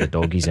listen to the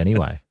doggies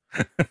anyway.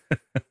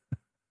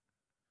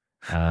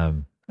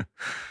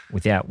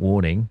 Without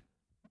warning,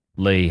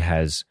 Lee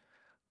has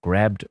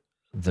grabbed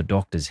the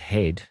doctor's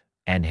head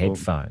and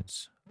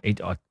headphones.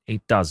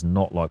 He does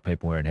not like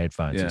people wearing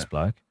headphones, this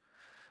bloke.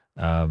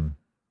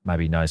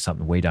 Maybe he knows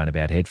something we don't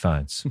about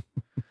headphones.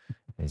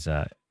 He's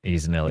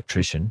an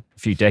electrician. A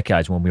few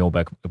decades when we all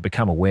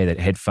become aware that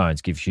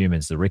headphones give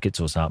humans the rickets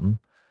or something,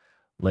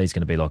 Lee's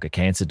going to be like a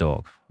cancer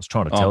dog. I was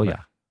trying to tell you.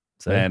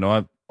 See?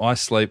 Man, I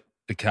sleep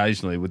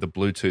occasionally with a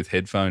Bluetooth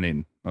headphone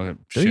in.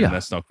 I'm assuming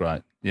that's not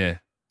great. Yeah.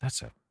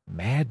 That's a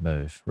mad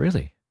move,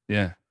 really.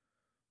 Yeah.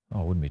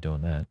 Oh, I wouldn't be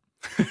doing that.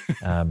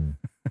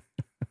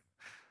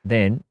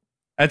 Then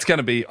That's going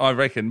to be, I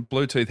reckon,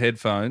 Bluetooth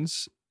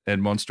headphones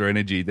and Monster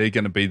Energy, they're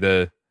going to be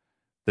the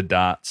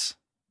darts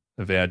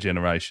of our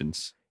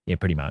generations. yeah,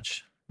 pretty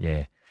much.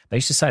 Yeah. They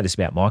used to say this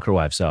about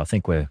microwaves, so I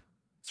think we're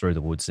through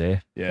the woods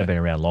there. Yeah. They've been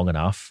around long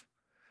enough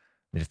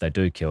that if they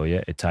do kill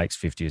you, it takes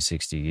 50 or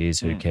 60 years.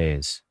 Who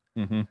cares?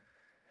 Mm-hmm.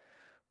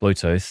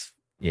 Bluetooth,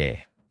 yeah,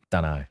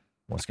 don't know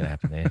what's going to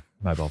happen there.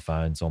 Mobile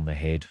phones on the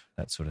head,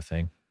 that sort of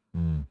thing.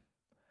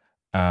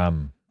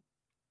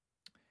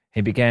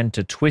 He began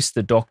to twist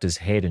the doctor's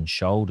head and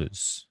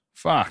shoulders.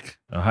 Fuck.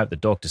 I hope the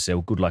doctor said,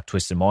 well, good luck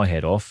twisting my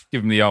head off.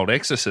 Give him the old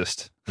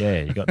exorcist.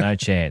 Yeah, you got no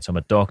chance. I'm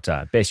a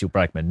doctor. Best you'll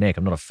break my neck.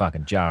 I'm not a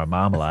fucking jar of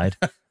marmalade.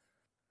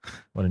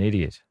 What an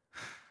idiot.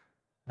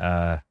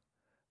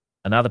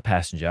 Another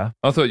passenger.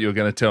 I thought you were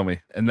going to tell me.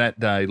 And that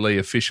day, Lee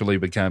officially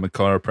became a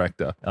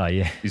chiropractor. Oh,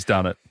 yeah. He's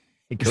done it.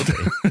 It could be.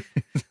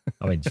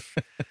 I mean,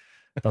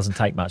 it doesn't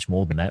take much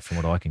more than that from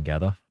what I can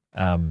gather.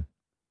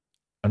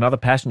 Another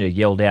passenger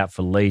yelled out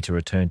for Lee to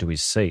return to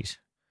his seat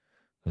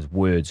because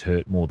words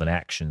hurt more than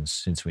actions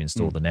since we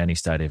installed the nanny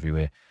state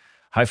everywhere.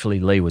 Hopefully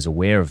Lee was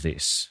aware of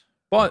this.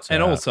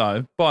 And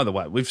also, by the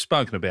way, we've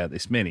spoken about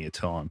this many a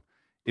time.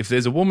 If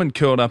there's a woman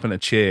curled up in a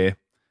chair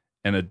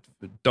and a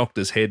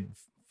doctor's head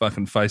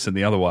fucking facing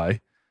the other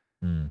way,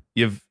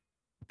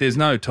 there's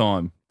no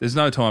time. There's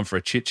no time for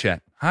a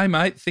chit-chat. Hey,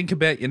 mate, think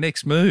about your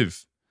next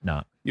move.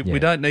 No. We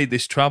don't need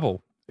this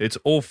trouble. It's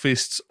all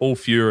fists, all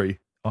fury.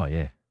 Oh,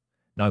 yeah.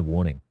 No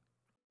warning.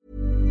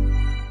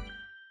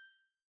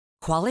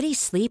 Quality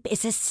sleep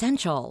is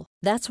essential.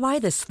 That's why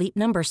the Sleep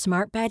Number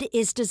Smart Bed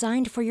is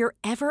designed for your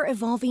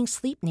ever-evolving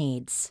sleep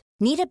needs.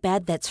 Need a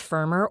bed that's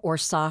firmer or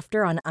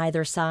softer on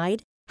either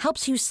side?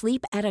 Helps you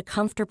sleep at a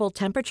comfortable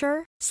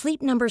temperature?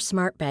 Sleep Number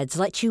Smart Beds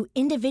let you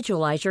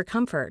individualize your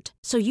comfort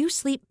so you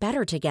sleep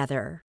better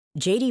together.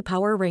 J.D.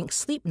 Power ranks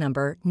Sleep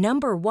Number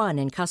number 1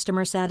 in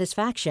customer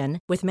satisfaction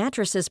with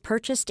mattresses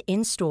purchased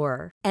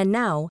in-store. And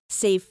now,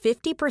 save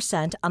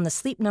 50% on the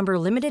Sleep Number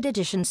Limited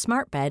Edition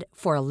Smart Bed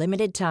for a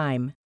limited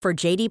time. For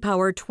J.D.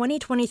 Power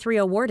 2023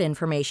 award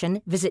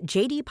information, visit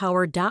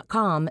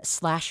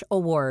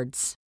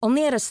jdpower.com/awards.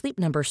 Only at a Sleep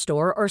Number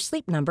store or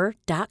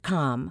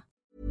sleepnumber.com.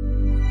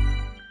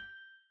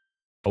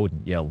 I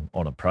wouldn't yell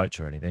on approach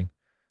or anything.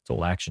 It's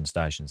all action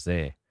stations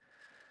there.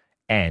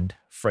 And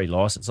free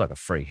license, like a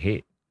free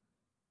hit.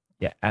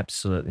 Yeah,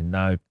 absolutely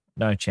no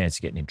chance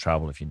of getting in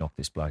trouble if you knock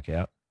this bloke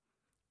out.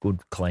 Good,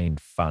 clean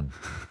fun.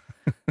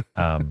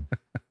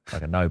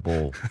 Like a no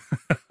ball.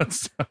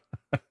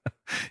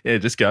 Yeah,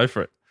 just go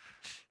for it.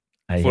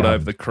 Foot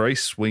over the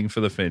crease, swing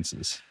for the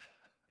fences.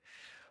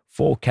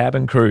 4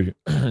 cabin crew,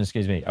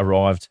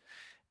 arrived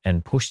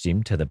and pushed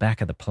him to the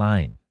back of the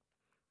plane.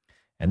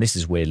 And this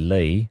is where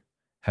Lee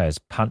has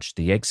punched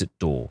the exit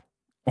door.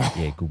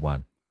 Yeah, good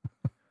one.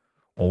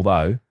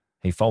 Although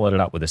he followed it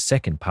up with a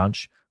second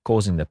punch,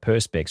 causing the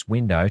Perspex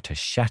window to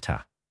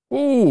shatter.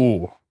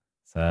 Ooh.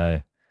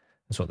 So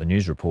that's what the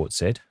news report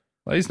said.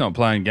 Well, he's not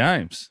playing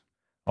games.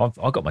 I've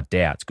got my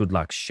doubts. Good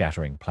luck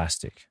shattering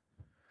plastic.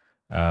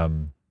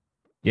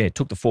 It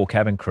took the 4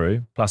 cabin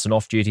crew plus an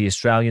off-duty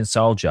Australian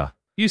soldier.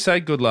 You say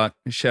good luck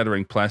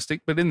shattering plastic,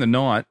 but in the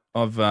night,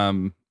 I've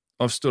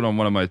stood on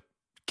one of my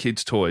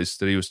kids' toys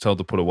that he was told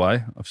to put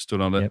away. I've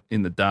stood on it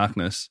in the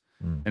darkness,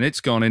 and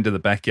it's gone into the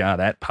backyard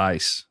at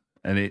pace,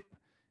 and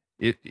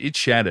it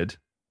shattered.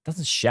 It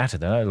doesn't shatter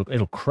though.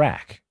 It'll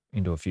crack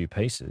into a few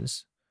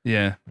pieces.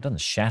 Yeah, it doesn't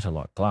shatter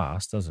like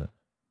glass, does it?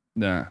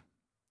 No,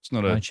 it's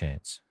not no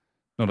chance.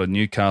 Not a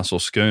Newcastle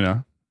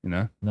schooner, you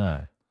know.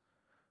 No,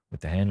 with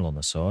the handle on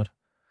the side.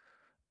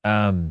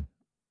 6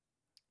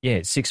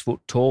 foot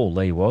tall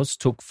Lee was.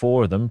 Took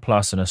 4 of them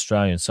plus an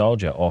Australian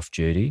soldier off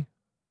duty.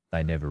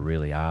 They never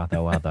really are,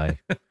 though, are they?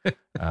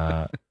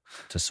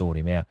 To sort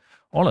him out.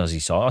 On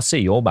Aussie side, I see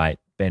your mate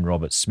Ben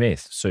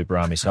Roberts-Smith, Super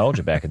Army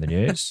soldier, back in the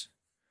news.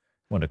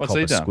 Wanted to cop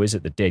a squiz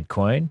at the dead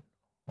Queen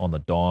on the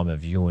dime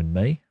of you and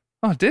me.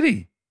 Oh, did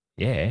he?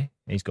 Yeah,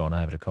 he's gone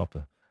over to cop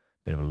a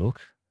bit of a look.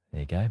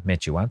 There you go.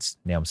 Met you once.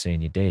 Now I'm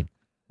seeing you dead.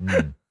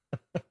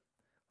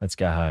 Let's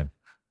go home.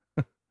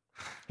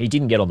 He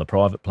didn't get on the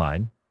private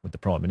plane with the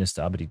Prime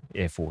Minister, but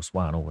Air Force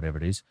One or whatever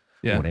it is,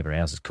 or whatever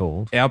ours is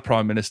called. Our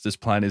Prime Minister's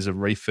plane is a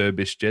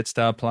refurbished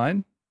Jetstar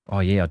plane. Oh,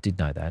 yeah, I did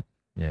know that.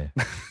 Yeah.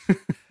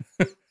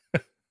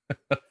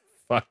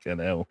 Fucking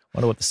hell.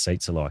 Wonder what the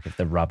seats are like if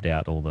they rubbed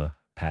out all the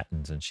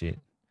patterns and shit.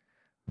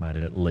 Made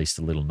it at least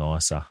a little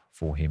nicer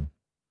for him.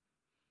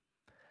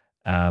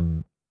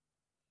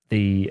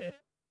 It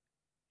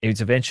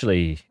was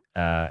eventually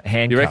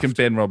handcuffed. You reckon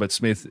Ben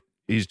Roberts-Smith,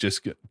 he's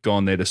just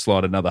gone there to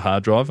slide another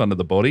hard drive under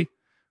the body?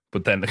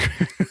 But then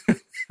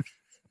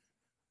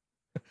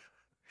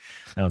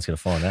no one's going to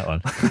find that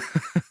one.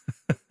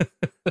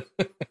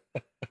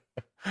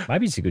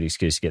 Maybe it's a good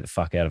excuse to get the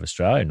fuck out of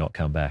Australia and not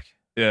come back.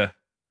 Yeah.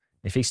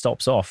 If he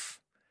stops off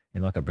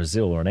in like a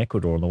Brazil or an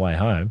Ecuador on the way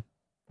home,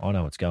 I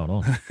know what's going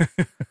on.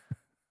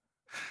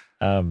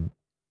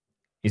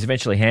 He's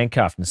eventually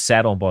handcuffed and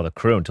sat on by the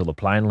crew until the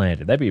plane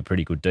landed. That'd be a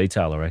pretty good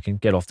detail, I reckon.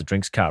 Get off the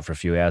drinks cart for a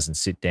few hours and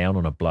sit down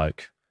on a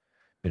bloke.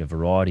 Bit of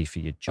variety for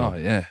your job. Oh,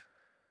 yeah.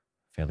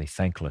 Fairly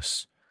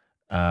thankless.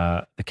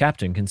 The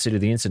captain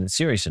considered the incident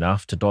serious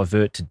enough to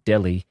divert to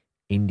Delhi,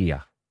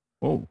 India.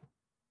 Oh.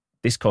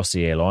 This cost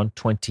the airline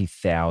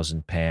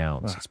 £20,000.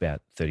 Wow. It's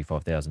about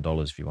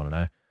 $35,000 if you want to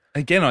know.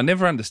 Again, I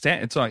never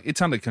understand. It's like,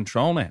 it's under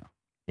control now.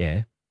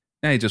 Yeah.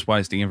 Now you're just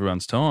wasting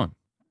everyone's time.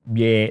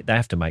 Yeah, they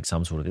have to make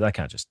some sort of... They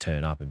can't just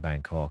turn up in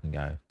Bangkok and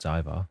go, it's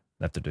over.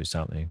 They have to do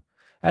something.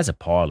 As a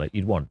pilot,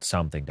 you'd want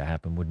something to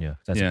happen, wouldn't you?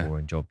 That's a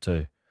boring job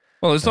too.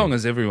 Well, as long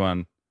as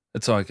everyone...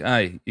 It's like,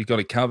 hey, you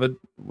got it covered.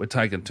 We're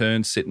taking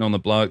turns sitting on the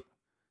bloke.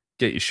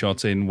 Get your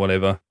shots in,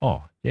 whatever.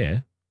 Oh, yeah.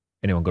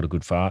 Anyone got a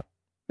good fart?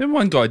 Remember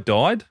one guy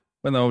died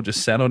when they all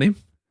just sat on him?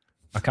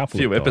 A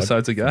few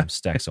episodes ago.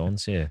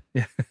 Stacks-ons, yeah.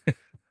 Yeah.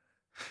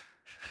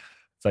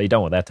 So you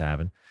don't want that to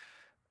happen.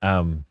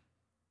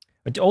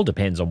 It all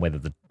depends on whether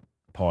the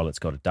pilot's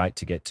got a date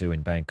to get to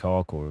in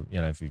Bangkok or, you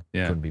know, if you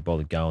couldn't be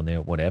bothered going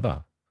there,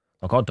 whatever.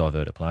 Like, I'd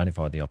divert a plane if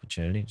I had the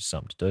opportunity. Just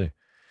something to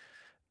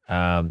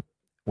do.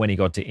 When he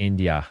got to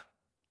India,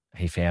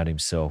 he found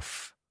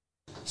himself...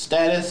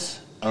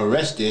 Status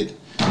arrested.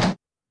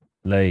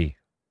 Lee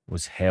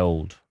was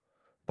held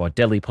by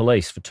Delhi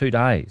police for 2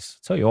 days.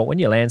 Tell you what, when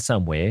you land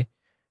somewhere,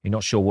 you're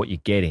not sure what you're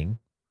getting.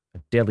 A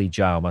Delhi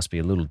jail must be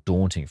a little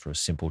daunting for a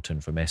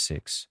simpleton from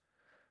Essex.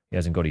 He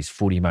hasn't got his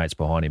footy mates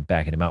behind him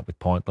backing him up with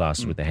pint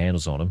glasses with the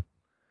handles on them.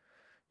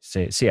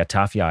 See how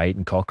tough you are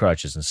eating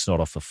cockroaches and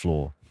snot off the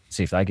floor.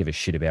 See if they give a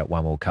shit about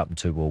one World Cup and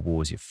 2 World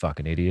Wars, you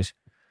fucking idiot.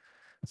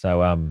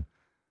 So,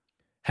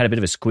 had a bit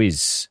of a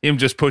squiz. Him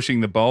just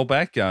pushing the bowl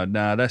back, going,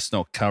 nah, that's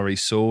not curry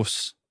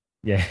sauce.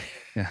 Yeah.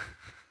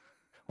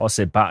 I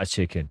said butter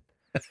chicken.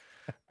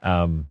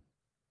 Tihar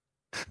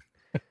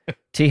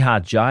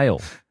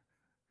Jail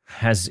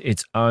has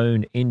its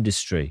own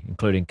industry,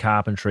 including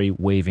carpentry,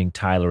 weaving,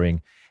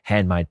 tailoring,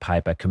 handmade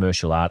paper,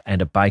 commercial art,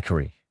 and a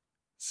bakery.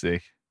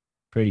 Sick.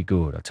 Pretty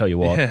good. I'll tell you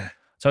what. I'll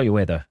tell you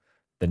where the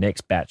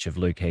next batch of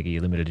Luke Heggie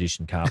limited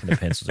edition carpenter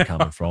pencils are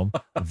coming from.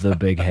 The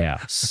Big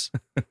House.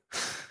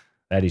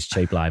 That is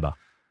cheap labour.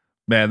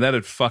 Man,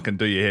 that'd fucking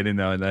do your head in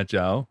though in that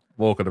jail.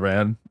 Walking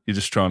around, you're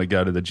just trying to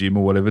go to the gym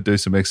or whatever, do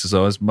some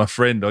exercise. My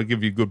friend, I'll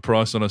give you a good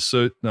price on a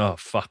suit. Oh,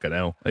 fucking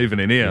hell. Even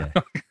in here.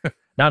 Yeah.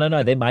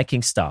 No. They're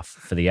making stuff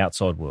for the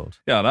outside world.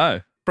 Yeah, I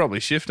know. Probably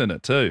shifting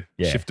it too.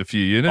 Yeah. Shift a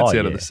few units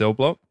out of the cell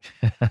block.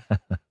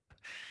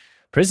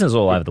 Prisoners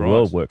all over the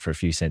world work for a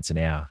few cents an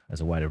hour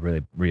as a way to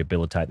really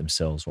rehabilitate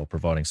themselves while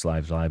providing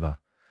slave labour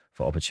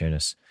for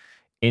opportunists.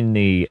 In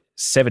the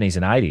 70s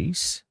and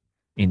 80s,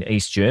 in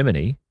East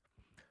Germany,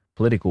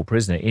 political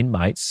prisoner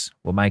inmates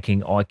were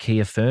making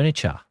IKEA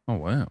furniture. Oh,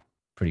 wow.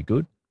 Pretty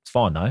good. It's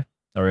fine, though.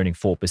 They're earning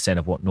 4%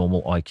 of what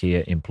normal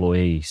IKEA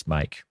employees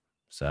make.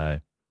 So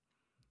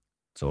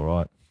it's all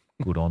right.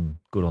 Good on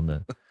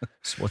the...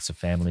 What's the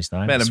family's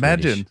name? Man,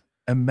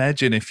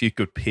 imagine if you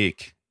could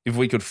pick... If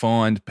we could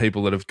find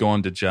people that have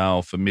gone to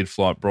jail for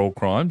mid-flight brawl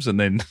crimes and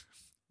then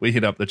we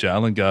hit up the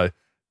jail and go,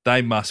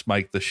 they must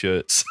make the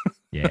shirts.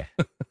 Yeah,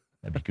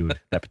 that'd be good,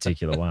 that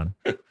particular one.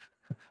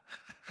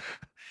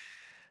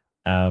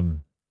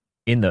 In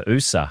the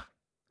USA,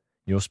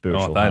 your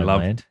spiritual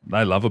homeland.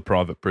 They love a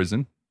private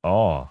prison.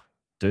 Oh,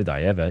 do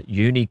they ever?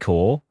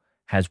 Unicor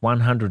has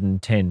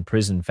 110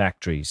 prison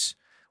factories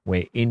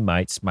where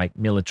inmates make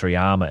military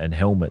armour and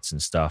helmets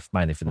and stuff,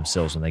 mainly for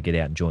themselves when they get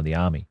out and join the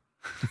army.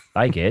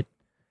 They get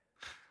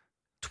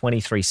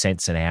 23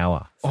 cents an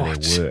hour for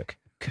their work.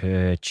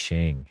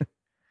 Kerching.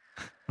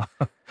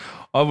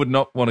 I would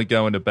not want to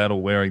go into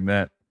battle wearing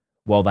that.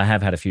 Well, they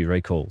have had a few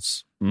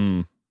recalls.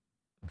 Mm.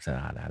 So,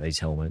 no, these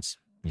helmets,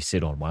 you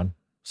sit on one,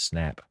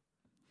 snap.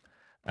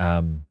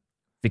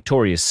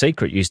 Victoria's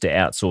Secret used to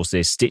outsource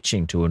their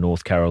stitching to a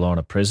North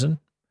Carolina prison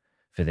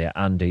for their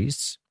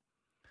undies.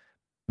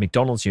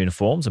 McDonald's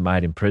uniforms are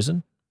made in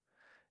prison.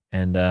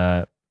 And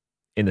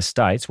in the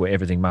States, where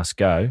everything must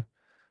go,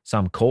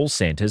 some call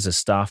centres are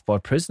staffed by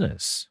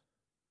prisoners.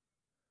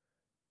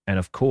 And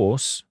of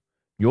course,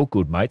 your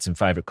good mates and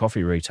favourite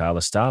coffee retailer,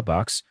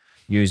 Starbucks,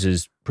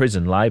 uses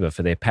prison labour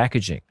for their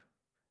packaging.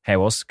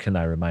 How else can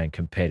they remain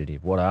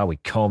competitive? What are we,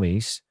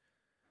 commies?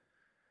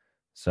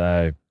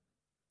 So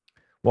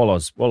while I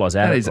was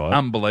at that it, is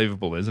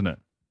unbelievable, isn't it?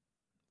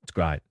 It's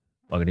great.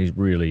 Like, it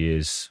really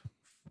is.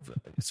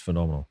 It's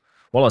phenomenal.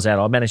 While I was out,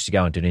 I managed to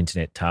go into an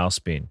internet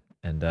tailspin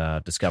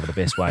and discover the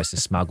best ways to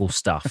smuggle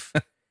stuff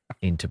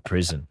into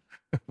prison.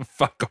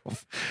 Fuck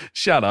off.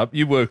 Shut up.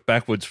 You work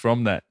backwards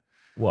from that.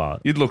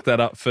 What? You'd look that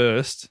up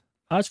first.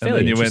 Oh, it's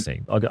fairly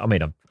interesting. I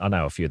mean, I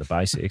know a few of the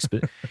basics,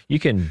 but you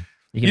can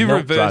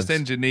reverse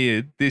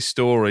engineered this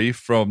story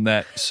from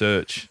that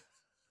search.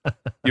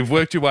 You've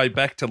worked your way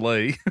back to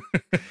Lee.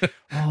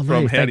 Oh,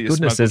 Lee, thank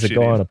goodness there's a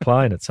guy on a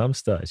plane at some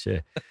stage,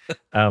 yeah.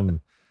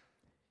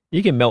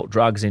 You can melt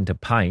drugs into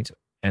paint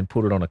and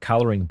put it on a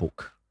colouring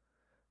book.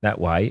 That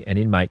way, an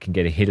inmate can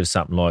get a hit of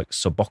something like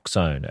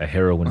Suboxone, a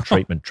heroin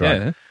treatment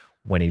drug,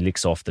 when he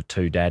licks off the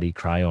Two Daddy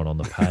crayon on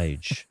the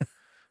page.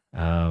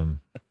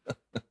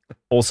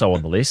 Also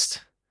on the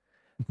list,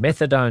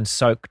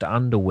 methadone-soaked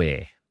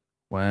underwear.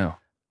 Wow.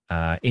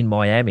 In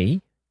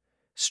Miami,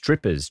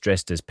 strippers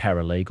dressed as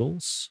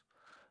paralegals,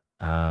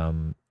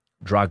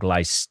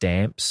 drug-laced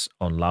stamps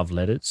on love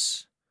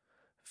letters,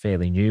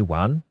 fairly new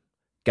one,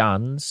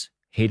 guns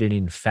hidden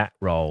in fat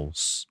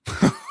rolls.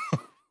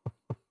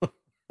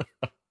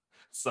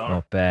 Sorry.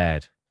 Not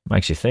bad.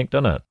 Makes you think,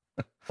 doesn't it?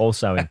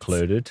 Also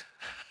included.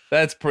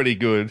 That's pretty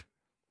good.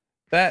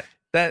 That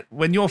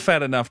when you're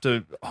fat enough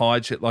to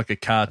hide shit like a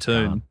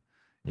cartoon,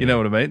 you know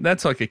what I mean?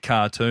 That's like a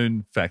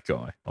cartoon fat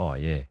guy. Oh,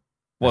 yeah.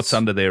 What's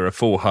under there? A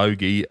full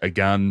hoagie, a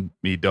gun,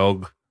 me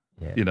dog,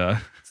 you know,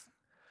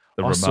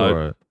 the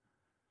remote.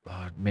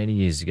 Saw many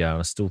years ago, and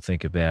I still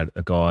think about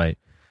a guy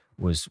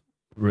was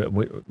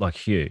like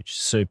huge,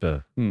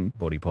 super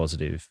body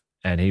positive,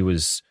 and he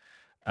was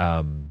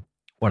one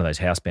of those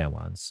housebound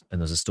ones.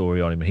 And there's a story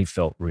on him, and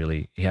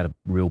he had a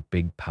real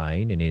big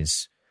pain in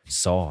his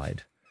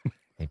side.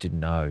 He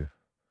didn't know,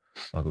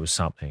 like it was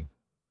something.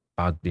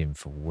 Bugged him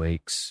for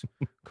weeks.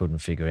 Couldn't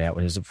figure it out.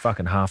 When it was a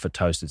fucking half a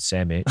toasted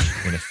sandwich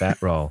in a fat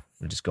roll.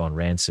 It just gone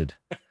rancid.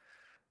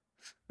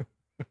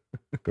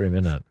 Grim,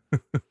 isn't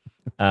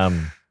it?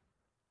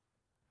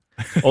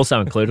 Also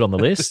included on the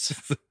list,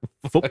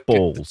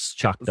 footballs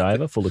chucked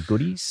over full of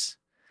goodies.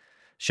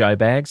 Show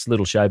bags,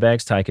 little show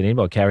bags taken in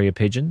by carrier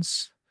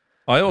pigeons.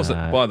 I also,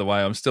 by the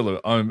way,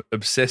 I'm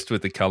obsessed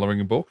with the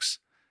colouring books.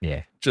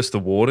 Yeah. Just the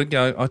water.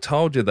 Go, I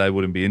told you they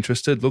wouldn't be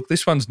interested. Look,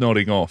 this one's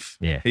nodding off.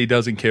 Yeah. He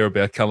doesn't care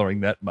about colouring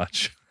that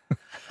much.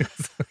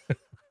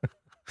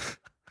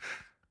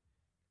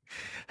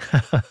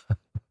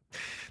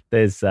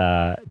 There's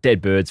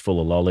dead birds full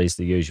of lollies,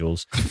 the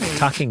usuals.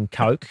 Tucking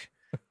Coke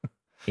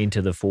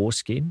into the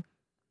foreskin.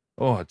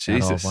 Oh,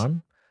 Jesus.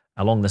 One.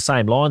 Along the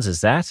same lines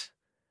as that,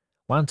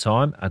 one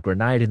time, a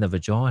grenade in the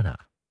vagina.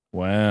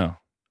 Wow.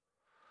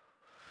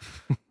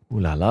 Ooh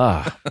la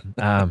la.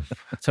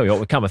 Tell you what,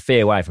 we've come a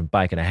fair way from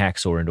baking a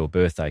hacksaw into a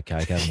birthday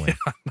cake, haven't we?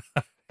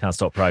 Can't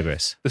stop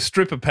progress. The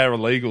stripper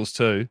paralegals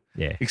too.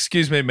 Yeah.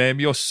 Excuse me, ma'am,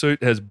 your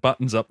suit has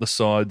buttons up the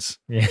sides.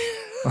 Yeah.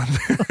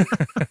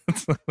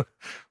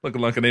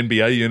 Looking like an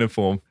NBA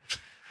uniform.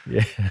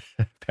 Yeah.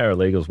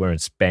 Paralegals wearing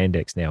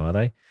spandex now, are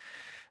they?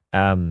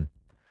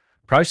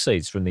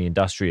 Proceeds from the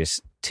industrious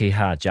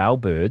Tihar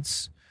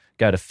jailbirds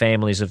go to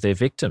families of their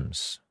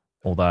victims,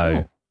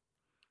 although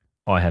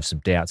I have some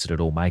doubts that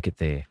it'll make it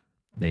there.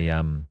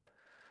 The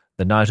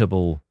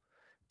notable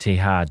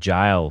Tihar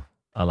jail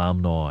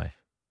alumni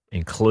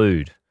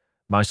include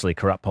mostly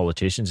corrupt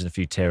politicians and a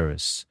few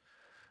terrorists.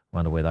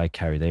 Wonder where they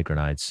carry their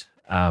grenades.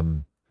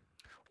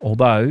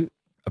 Although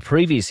a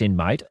previous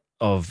inmate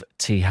of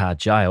Tihar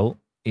jail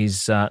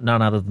is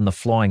none other than the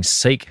flying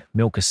Sikh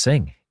Milkha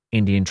Singh,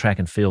 Indian track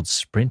and field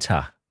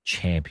sprinter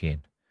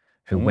champion,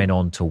 who went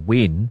on to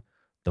win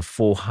the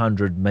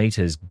 400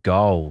 metres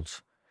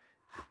gold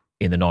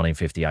in the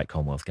 1958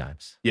 Commonwealth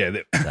Games. Yeah,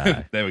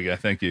 there we go.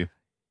 Thank you.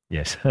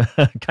 Yes.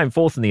 Came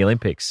fourth in the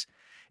Olympics.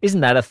 Isn't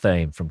that a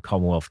theme from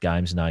Commonwealth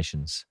Games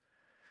nations?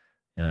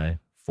 You know,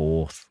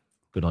 fourth.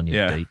 Good on you,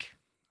 Deke.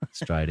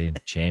 Straight in.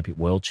 Champion,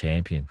 world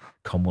champion,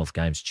 Commonwealth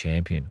Games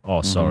champion.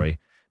 Oh, sorry.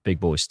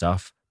 Big boy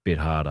stuff. Bit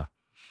harder.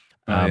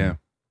 Yeah. As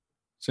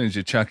soon as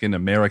you chuck in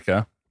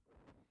America,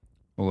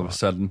 all of a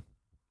sudden.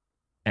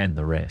 And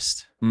the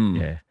rest.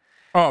 Yeah.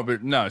 Oh,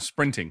 but no,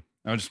 sprinting.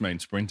 I just mean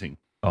sprinting.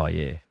 Oh,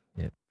 yeah.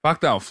 Yeah.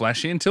 Fuck, they were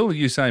flashy until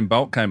Usain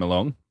Bolt came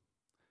along.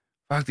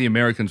 Fuck, the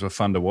Americans were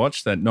fun to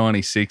watch. That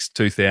 96,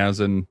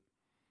 2000,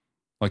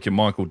 like your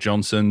Michael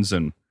Johnsons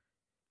and...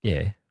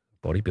 Yeah,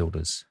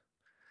 bodybuilders.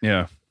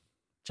 Yeah.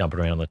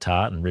 Jumping around on the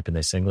tart and ripping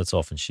their singlets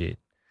off and shit.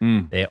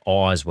 Their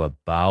eyes were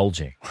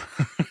bulging.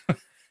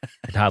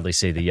 You'd hardly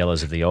see the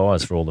yellows of the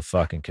eyes for all the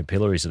fucking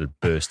capillaries that had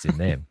burst in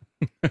them.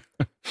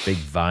 Big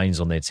veins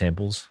on their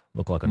temples.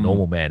 Look like a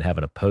normal man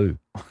having a poo,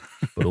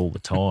 but all the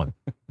time.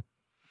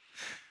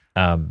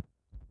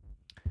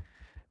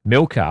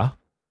 Milkha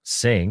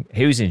Singh,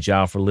 he was in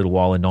jail for a little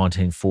while in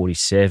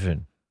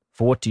 1947.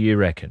 For what do you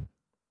reckon?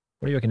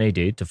 What do you reckon he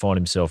did to find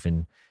himself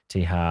in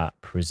Tihar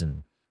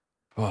prison?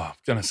 Oh, I'm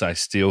going to say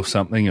steal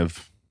something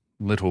of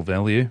little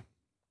value.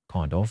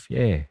 Kind of,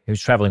 yeah. He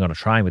was travelling on a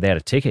train without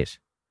a ticket.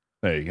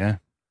 There you go.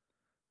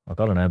 I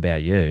don't know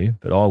about you,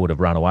 but I would have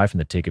run away from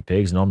the ticket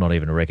pigs, and I'm not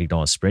even a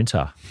recognised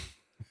sprinter.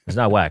 There's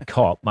no way a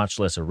cop, much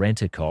less a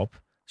rented cop,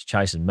 is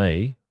chasing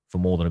me for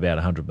more than about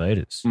 100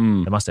 metres. They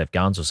must have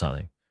guns or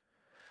something.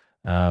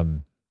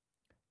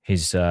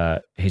 His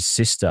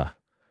sister.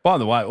 By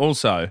the way,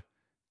 also,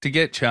 to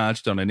get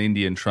charged on an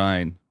Indian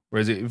train,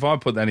 whereas if I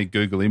put that in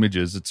Google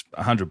Images, it's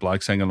 100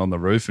 blokes hanging on the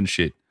roof and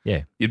shit.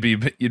 Yeah.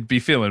 You'd be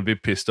feeling a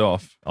bit pissed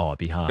off. Oh, it'd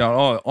be hard.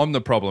 Going, I'm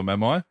the problem,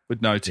 am I?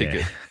 With no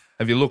ticket. Yeah.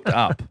 Have you looked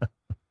up?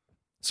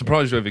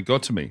 Surprised you ever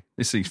got to me.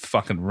 This thing's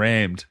fucking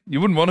rammed.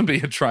 You wouldn't want to be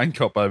a train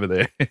cop over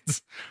there.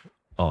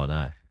 Oh,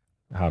 no.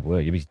 Hard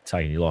work. You'd be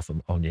taking your life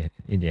in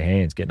your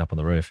hands, getting up on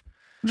the roof.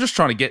 I'm just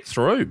trying to get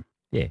through.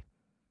 Yeah.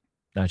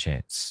 No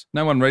chance.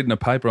 No one reading a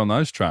paper on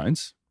those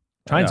trains.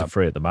 Trains are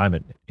free at the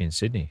moment in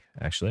Sydney,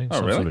 actually. Oh,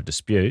 Some really? sort of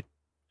dispute,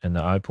 and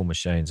the Opal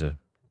machines are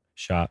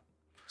shut.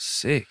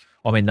 Sick.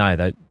 I mean,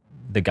 no,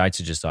 the gates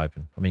are just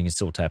open. I mean, you can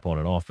still tap on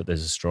and off, but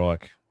there's a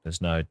strike.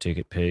 There's no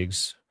ticket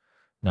pigs.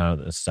 No,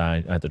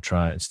 at the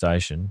train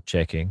station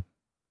checking.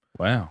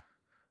 Wow.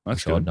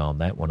 That's good. I'd known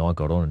that when I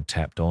got on and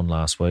tapped on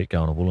last week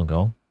going to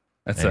Wollongong.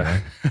 That's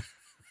anyway.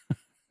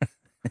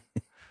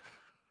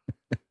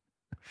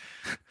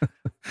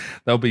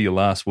 That'll be your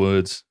last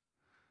words.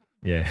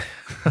 Yeah.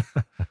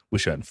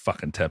 Wish I hadn't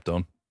fucking tapped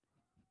on.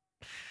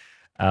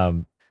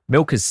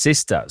 Milka's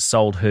sister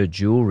sold her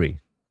jewellery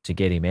to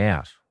get him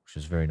out, which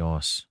was very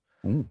nice.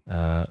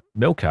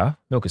 Milka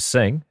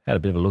Singh, had a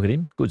bit of a look at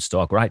him. Good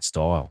style, great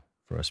style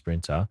for a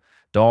sprinter.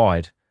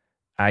 Died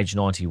age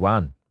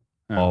 91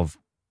 of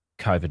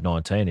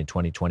COVID-19 in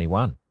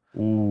 2021.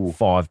 Ooh.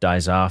 5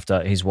 days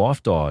after his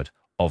wife died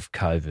of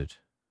COVID.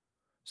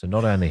 So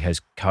not only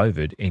has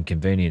COVID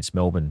inconvenienced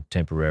Melbourne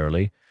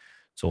temporarily,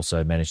 it's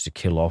also managed to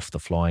kill off the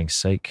flying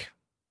Sikh.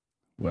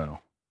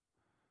 Well,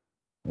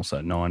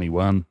 also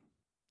 91.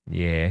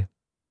 Yeah.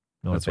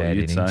 Not That's a bad what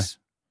you'd innings. say,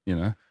 you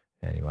know.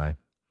 Anyway.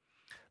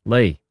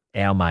 Lee,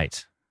 our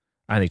mate,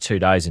 only 2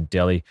 days in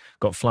Delhi,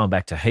 got flown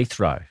back to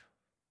Heathrow.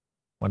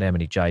 Wonder how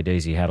many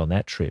JDs he had on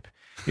that trip.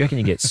 You reckon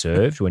you get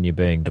served when you're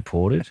being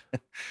deported?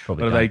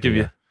 Probably. What do they give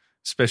you?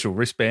 Special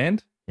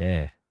wristband?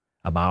 Yeah.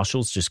 A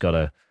marshal's just got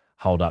to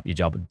hold up your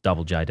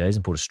double JDs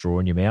and put a straw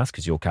in your mouth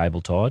because you're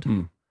cable tied.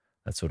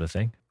 That sort of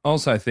thing. I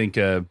also think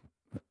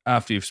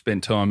after you've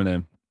spent time in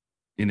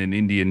an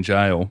Indian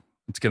jail,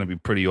 it's going to be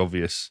pretty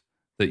obvious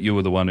that you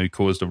were the one who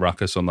caused a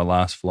ruckus on the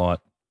last flight.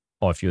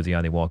 Oh, if you're the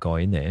only white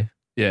guy in there.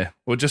 Yeah.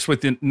 Or just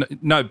with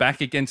no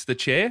back against the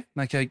chair.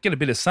 Okay, get a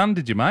bit of sun,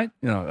 did you, mate?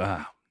 You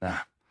know, nah.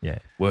 Yeah.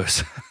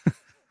 Worse.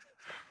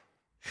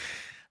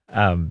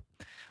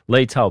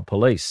 Lee told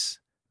police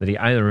that he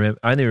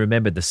only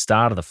remembered the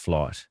start of the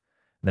flight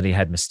and that he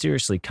had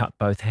mysteriously cut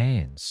both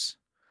hands.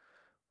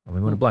 I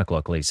mean, when a bloke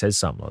like Lee says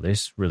something like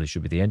this, really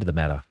should be the end of the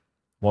matter.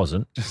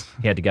 Wasn't.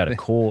 He had to go to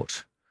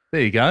court.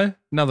 There you go.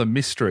 Another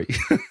mystery.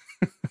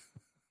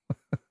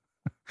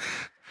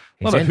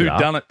 A lot of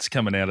whodunits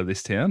coming out of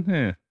this town.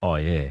 Yeah. Oh,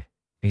 yeah.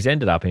 He's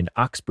ended up in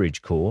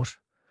Uxbridge Court,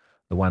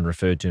 the one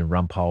referred to in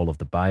Rumpole of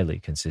the Bailey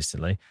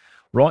consistently,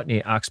 right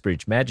near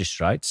Uxbridge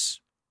Magistrates.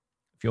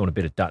 If you want a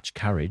bit of Dutch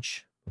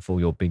courage before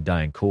your big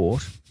day in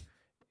court,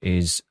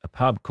 is a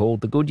pub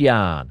called the Good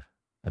Yarn,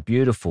 a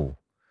beautiful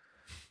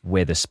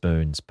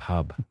Weatherspoons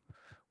pub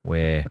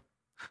where,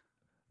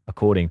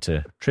 according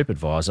to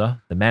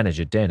TripAdvisor, the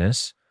manager,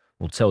 Dennis,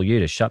 will tell you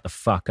to shut the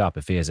fuck up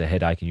if he has a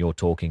headache and you're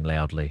talking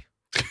loudly.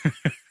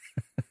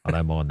 I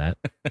don't mind that.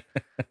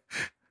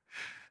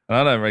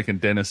 I don't reckon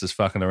Dennis is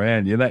fucking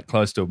around. You're that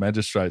close to a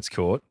magistrate's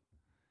court.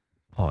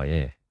 Oh,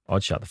 yeah.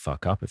 I'd shut the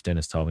fuck up if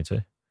Dennis told me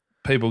to.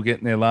 People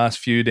getting their last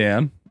few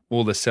down,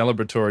 all the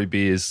celebratory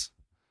beers.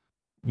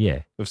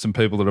 Yeah. With some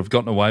people that have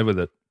gotten away with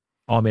it.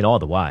 I mean,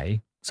 either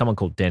way, someone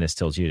called Dennis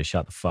tells you to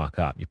shut the fuck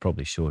up. You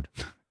probably should.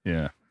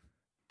 Yeah.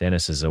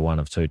 Dennis is a one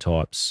of two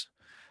types.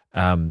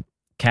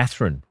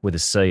 Catherine with a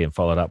C and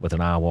followed up with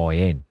an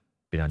RYN.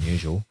 Bit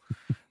unusual.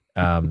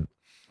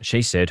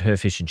 She said her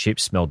fish and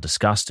chips smelled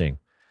disgusting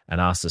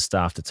and asked the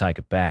staff to take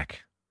it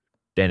back.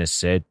 Dennis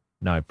said,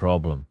 no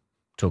problem.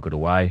 Took it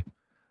away.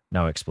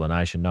 No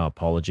explanation, no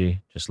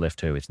apology. Just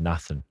left her with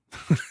nothing.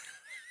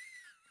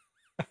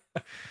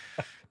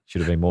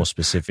 Should have been more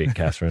specific,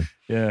 Catherine.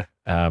 Yeah.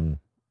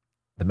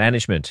 The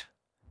management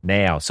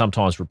now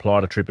sometimes reply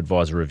to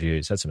TripAdvisor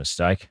reviews. That's a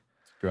mistake.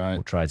 Great.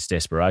 Or trades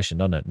desperation,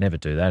 doesn't it? Never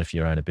do that if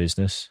you own a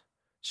business.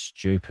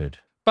 Stupid.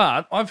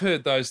 But I've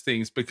heard those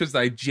things because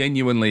they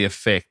genuinely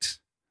affect,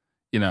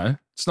 you know,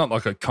 it's not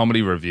like a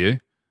comedy review.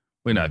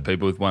 We know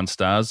people with 1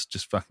 stars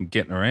just fucking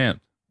getting around,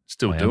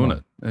 still doing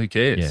it. Who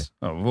cares?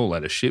 Yeah. Oh, we've all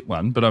had a shit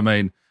one. But I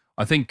mean,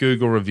 I think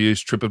Google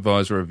reviews,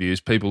 TripAdvisor reviews,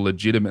 people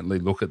legitimately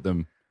look at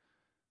them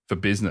for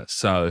business.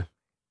 So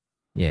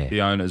yeah,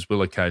 the owners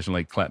will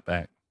occasionally clap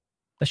back.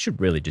 They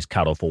should really just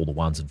cut off all the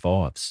 1s and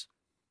 5s.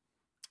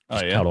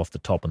 Just cut off the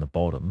top and the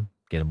bottom,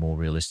 get a more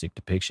realistic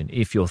depiction.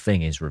 If your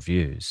thing is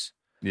reviews,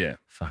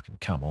 fucking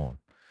come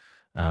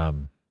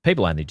on.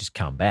 People only just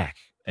come back.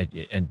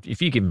 And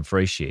if you give them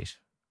free shit,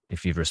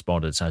 if you've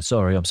responded saying,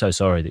 sorry, I'm so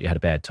sorry that you had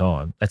a bad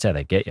time, that's how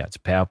they get you. It's a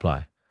power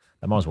play.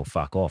 They might as well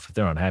fuck off. If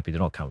they're unhappy, they're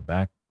not coming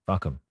back.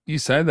 Fuck them. You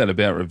say that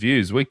about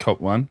reviews. We copped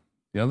one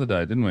the other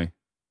day, didn't we?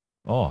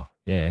 Oh,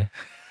 yeah.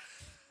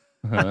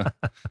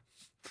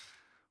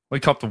 We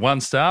copped a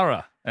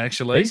 1-starer,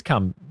 actually.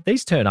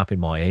 These turn up in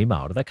my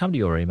email. Do they come to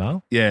your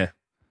email? Yeah.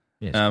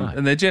 Yes,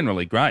 and they're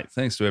generally great.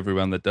 Thanks to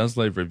everyone that does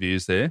leave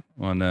reviews there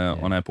on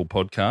Apple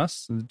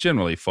Podcasts.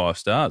 Generally 5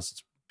 stars.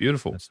 It's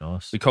beautiful. That's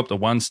nice. We copped a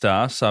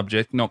 1-star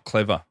subject, not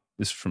clever.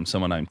 This is from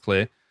someone named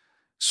Claire.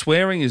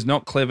 Swearing is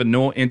not clever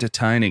nor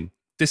entertaining.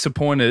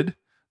 Disappointed.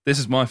 This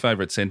is my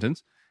favourite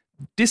sentence.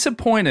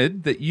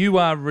 Disappointed that you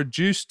are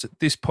reduced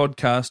this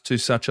podcast to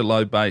such a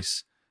low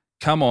base.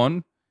 Come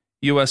on.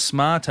 You are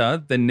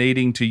smarter than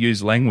needing to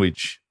use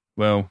language.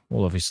 Well,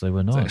 obviously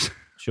we're not.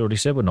 She already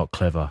said we're not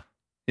clever.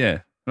 Yeah.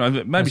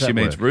 Maybe she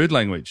means rude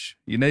language.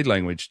 You need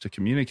language to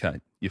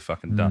communicate, you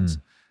fucking dunce.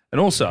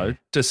 And also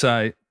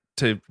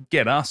to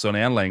get us on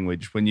our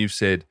language when you've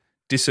said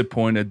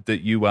disappointed that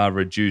you are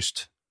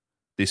reduced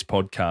this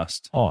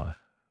podcast? Oh,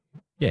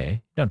 yeah.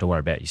 You don't have to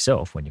worry about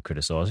yourself when you're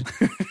criticising.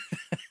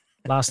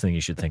 Last thing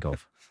you should think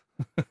of.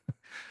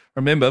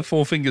 Remember,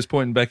 4 fingers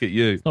pointing back at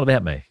you. It's not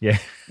about me. Yeah.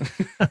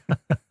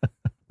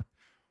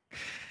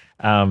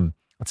 I'll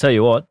tell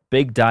you what,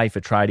 big day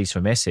for tradies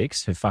from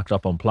Essex who fucked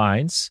up on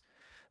planes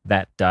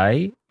that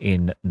day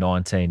in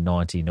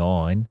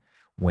 1999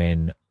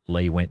 when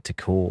Lee went to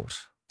court.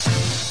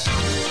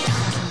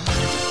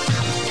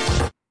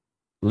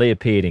 Lee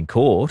appeared in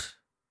court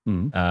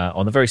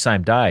on the very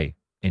same day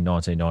in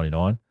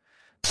 1999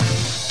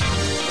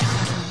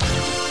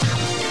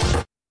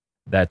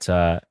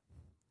 that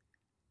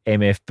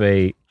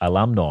MFB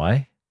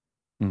alumni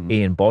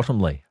Ian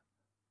Bottomley,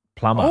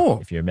 plumber,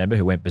 if you remember,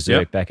 who went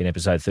berserk back in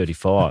episode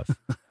 35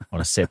 on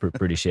a separate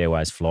British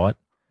Airways flight,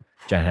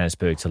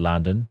 Johannesburg to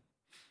London.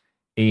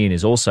 Ian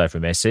is also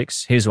from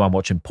Essex. Here's the one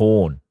watching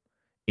porn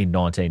in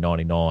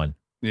 1999.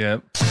 Yeah.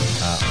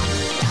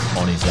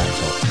 On his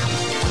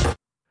laptop.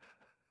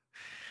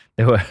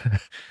 There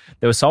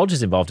were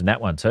soldiers involved in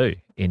that one too,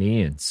 in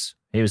Ian's.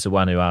 He was the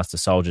one who asked a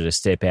soldier to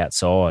step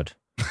outside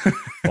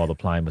while the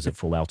plane was at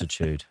full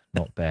altitude.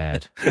 Not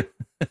bad.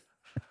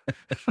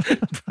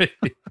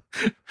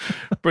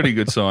 Pretty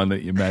good sign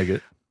that you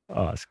maggot.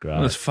 Oh, it's great.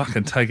 Let's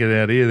fucking take it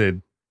out here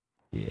then.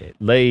 Yeah.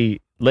 Lee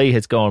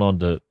has gone on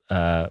to,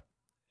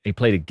 he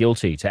pleaded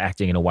guilty to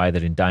acting in a way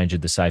that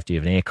endangered the safety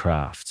of an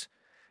aircraft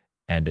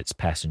and its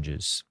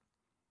passengers.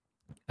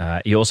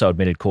 He also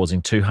admitted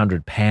causing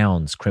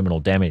 £200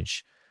 criminal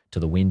damage to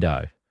the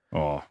window.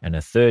 Oh. And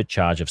a third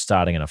charge of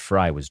starting an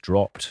affray was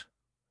dropped.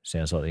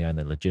 Sounds like the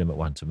only legitimate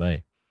one to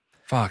me.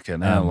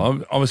 Fucking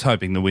hell. I was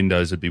hoping the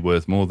windows would be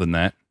worth more than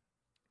that.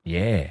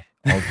 Yeah.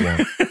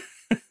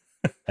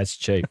 That's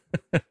cheap.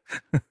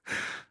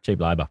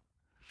 Cheap labour.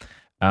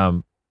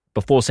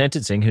 Before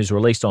sentencing, he was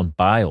released on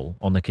bail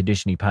on the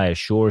condition he pay a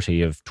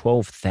surety of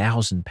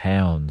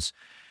 £12,000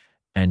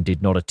 and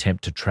did not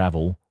attempt to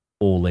travel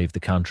or leave the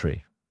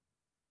country.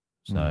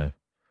 So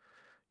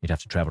you'd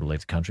have to travel to leave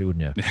the country,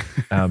 wouldn't you?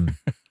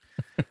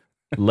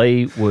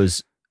 Lee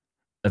was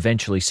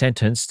eventually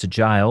sentenced to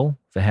jail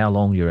for how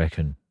long, you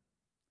reckon?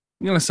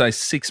 I'm going to say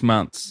 6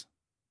 months.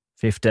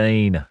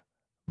 15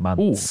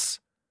 months.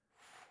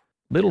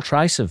 Ooh. Little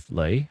trace of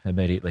Lee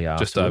immediately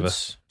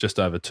afterwards. Just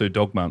over 2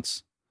 dog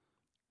months.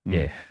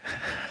 Yeah.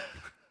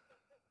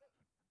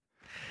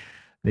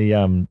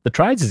 The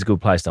trades is a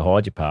good place to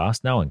hide your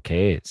past. No one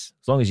cares.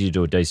 As long as you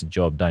do a decent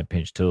job, don't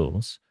pinch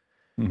tools.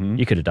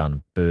 You could have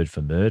done bird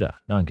for murder.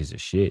 No one gives a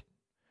shit.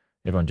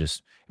 Everyone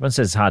says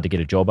it's hard to get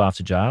a job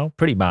after jail.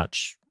 Pretty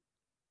much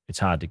it's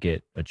hard to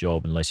get a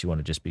job unless you want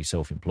to just be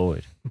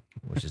self-employed,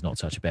 which is not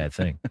such a bad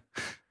thing.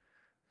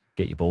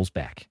 Get your balls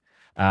back.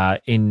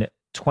 In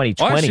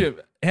 2020...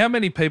 how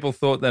many people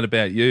thought that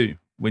about you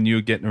when you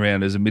were getting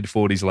around as a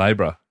mid-40s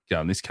labourer?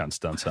 Going, this cunt's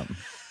done something.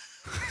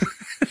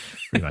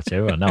 Pretty much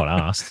everyone. No one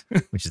asked,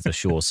 which is a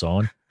sure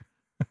sign.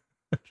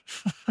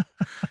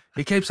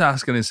 He keeps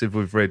asking us if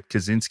we've read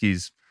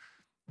Kaczynski's.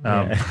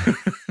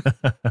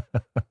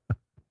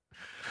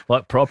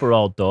 Like proper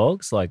old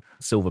dogs, like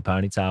silver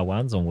ponytail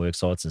ones on work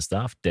sites and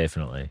stuff,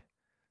 definitely.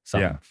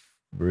 Some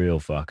real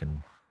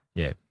fucking,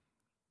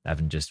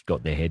 haven't just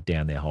got their head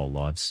down their whole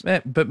lives.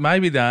 But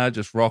maybe they are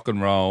just rock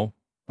and roll.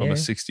 I'm a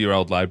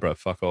 60-year-old labourer.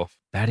 Fuck off.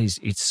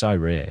 It's so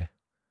rare.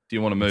 Do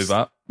you want to move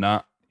up?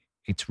 Nah.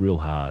 It's real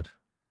hard.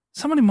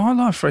 Someone in my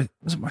life, was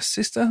it my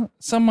sister?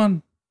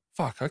 Someone,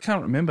 I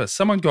can't remember.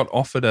 Someone got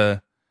offered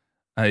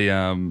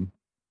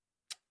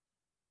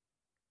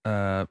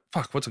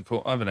what's it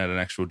called? I haven't had an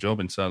actual job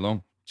in so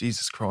long.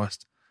 Jesus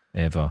Christ.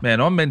 Ever.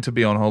 Man, I'm meant to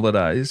be on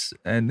holidays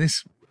and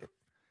this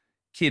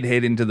kid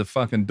head into the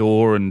fucking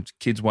door and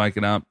kids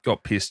waking up,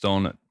 got pissed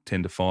on at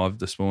 10 to 5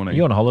 this morning.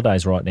 You're on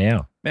holidays right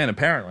now. Man,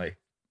 apparently.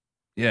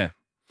 Yeah.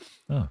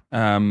 Oh.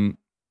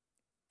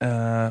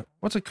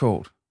 What's it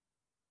called?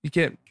 You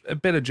get a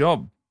better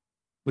job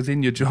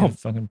within your job.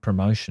 Fucking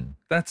promotion.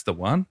 That's the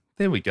one.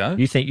 There we go.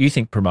 You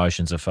think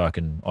promotions are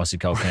fucking icy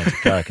cold cans of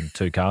Coke and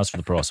 2 cars for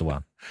the price of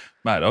one?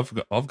 Mate,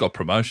 I've got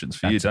promotions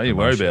for you. Don't you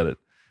worry about it.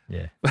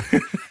 Yeah.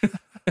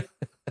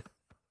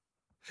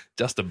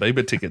 Justin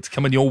Bieber tickets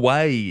coming your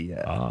way.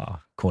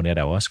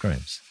 Cornetto ice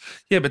creams.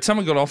 Yeah, but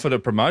someone got offered a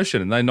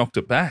promotion and they knocked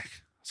it back.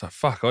 So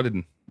fuck, I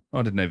didn't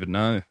even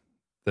know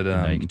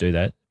that. You could do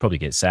that. Probably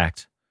get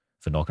sacked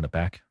for knocking it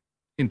back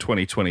in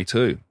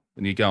 2022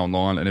 when you go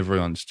online and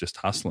everyone's just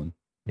hustling.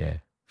 Yeah.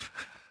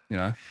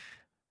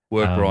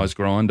 Work, rise,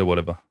 grind or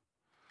whatever.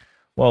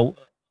 Well,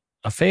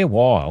 a fair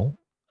while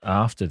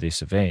after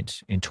this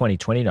event, in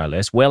 2020 no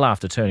less, well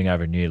after turning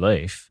over a new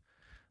leaf,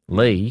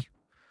 Lee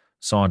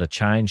signed a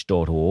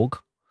change.org,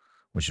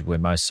 which is where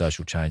most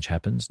social change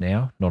happens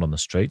now, not on the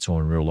streets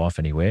or in real life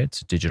anywhere.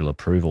 It's a digital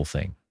approval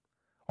thing.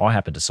 I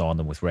happen to sign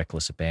them with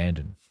reckless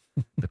abandon.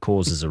 The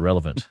cause is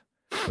irrelevant,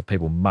 but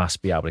people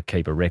must be able to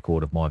keep a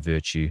record of my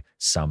virtue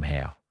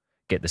somehow,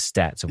 get the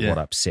stats of what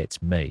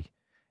upsets me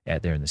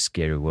out there in the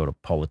scary world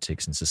of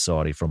politics and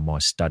society from my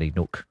study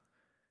nook.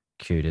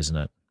 Cute, isn't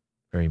it?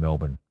 Very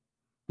Melbourne.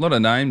 A lot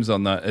of names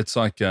on that. It's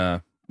like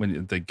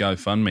when the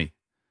GoFundMe,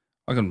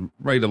 I can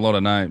read a lot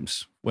of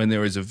names when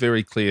there is a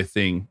very clear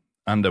thing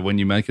under when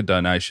you make a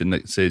donation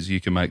that says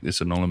you can make this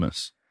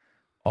anonymous.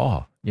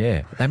 Oh,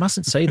 yeah. They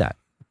mustn't see that.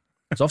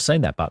 Because I've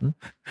seen that button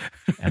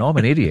and I'm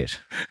an idiot.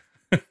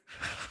 It's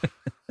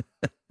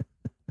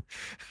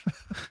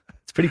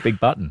a pretty big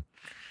button.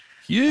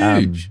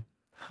 Huge.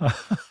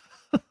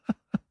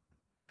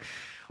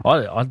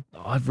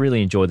 I've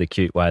really enjoyed the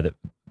cute way that,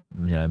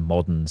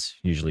 moderns,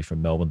 usually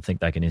from Melbourne, think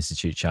they can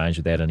institute change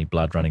without any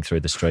blood running through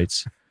the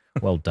streets.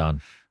 Well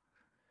done.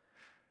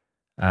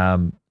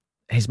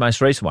 His most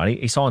recent one,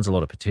 he signs a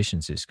lot of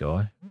petitions, this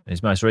guy.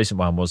 His most recent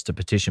one was to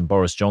petition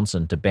Boris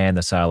Johnson to ban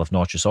the sale of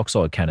nitrous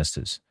oxide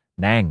canisters.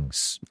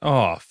 Nangs.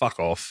 Oh, fuck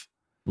off.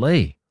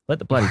 Lee, let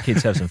the bloody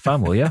kids have some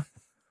fun, will you?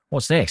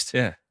 What's next?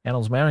 Yeah.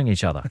 Animals marrying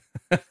each other.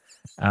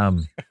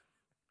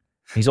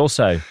 He's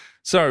also...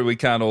 Sorry, we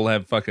can't all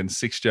have fucking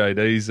 6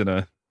 JDs and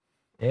a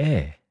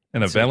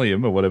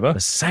Valium or whatever. The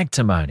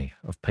sanctimony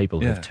of people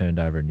who have turned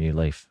over a new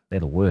leaf. They're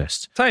the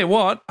worst. Tell you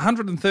what,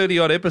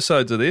 130-odd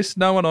episodes of this,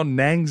 no one on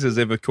Nangs has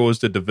ever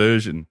caused a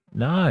diversion.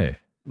 No.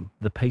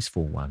 The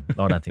peaceful one.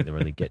 I don't think they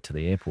really get to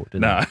the airport, do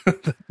they? No,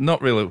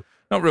 not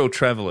real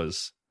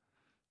travellers.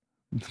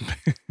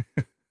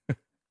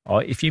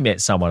 If you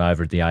met someone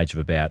over at the age of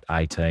about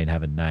 18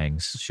 having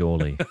Nangs,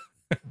 surely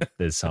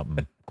there's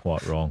something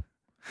quite wrong.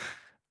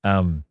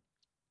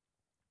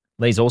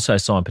 Lee's also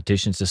signed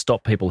petitions to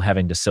stop people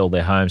having to sell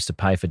their homes to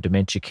pay for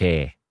dementia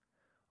care.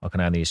 I can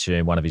only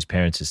assume one of his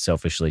parents has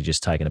selfishly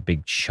just taken a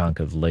big chunk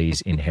of Lee's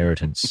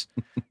inheritance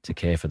to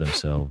care for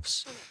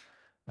themselves.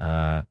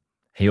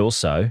 He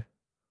also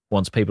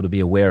wants people to be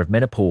aware of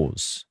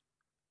menopause,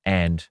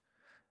 and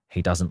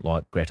he doesn't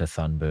like Greta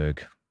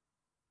Thunberg.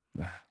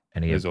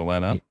 And There's all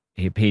that up.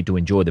 He appeared to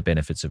enjoy the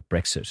benefits of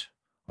Brexit.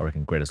 I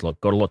reckon Greta's got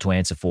a lot to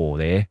answer for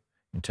there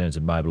in terms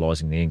of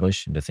mobilising the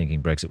English into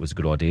thinking Brexit was a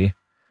good idea.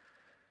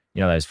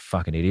 You know, those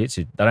fucking idiots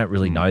who they don't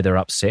really know they're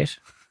upset,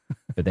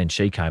 but then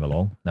she came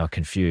along. They were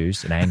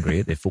confused and angry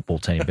at their football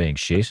team being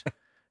shit.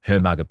 Her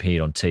mug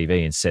appeared on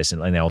TV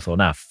incessantly, and they all thought,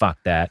 nah, fuck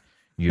that,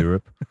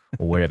 Europe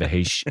or wherever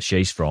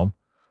she's from.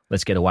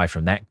 Let's get away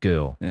from that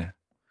girl. Yeah.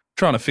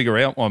 Trying to figure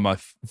out why my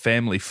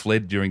family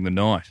fled during the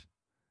night.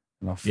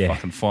 And I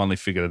fucking finally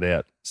figured it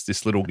out. It's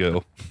this little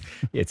girl.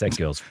 Yeah, it's that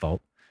girl's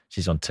fault.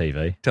 She's on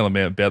TV. Tell them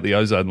about the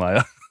ozone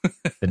layer.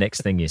 The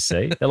next thing you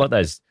see, they're like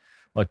those...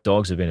 Like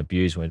dogs have been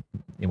abused when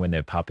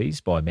they're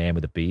puppies by a man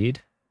with a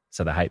beard,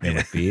 so they hate men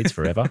with beards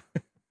forever.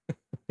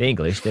 The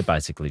English, they're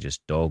basically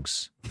just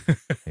dogs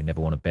who never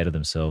want to better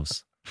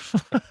themselves.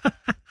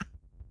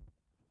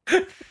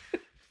 I'll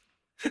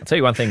tell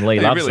you one thing Lee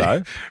loves,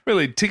 though.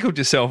 Really tickled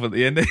yourself at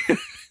the end.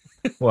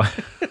 Well,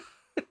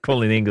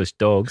 calling the English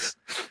dogs.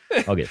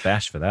 I'll get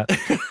bashed for that.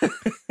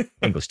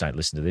 English don't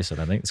listen to this, I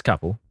don't think. It's a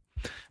couple.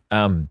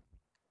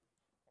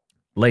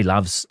 Lee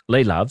loves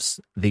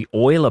the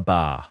Oiler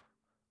Bar.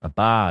 A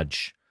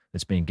barge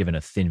that's been given a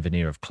thin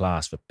veneer of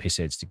class for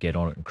pissheads to get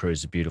on it and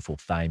cruise the beautiful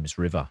Thames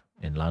River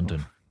in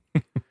London.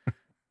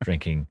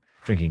 drinking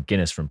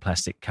Guinness from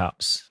plastic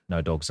cups.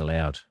 No dogs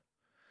allowed.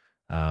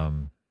 I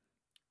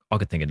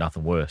could think of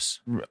nothing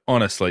worse.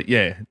 Honestly,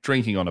 yeah.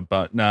 Drinking on a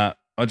boat. Nah,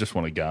 I just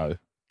want to go.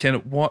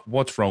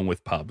 What's wrong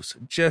with pubs?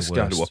 Just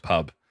go to a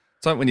pub.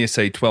 It's like when you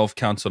see 12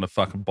 cunts on a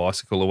fucking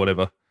bicycle or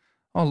whatever.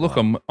 Oh, look,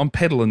 I'm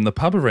peddling the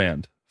pub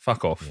around.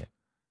 Fuck off. Yeah.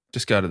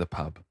 Just go to the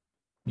pub.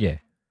 Yeah.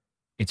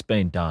 It's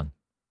been done.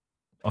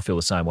 I feel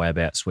the same way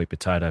about sweet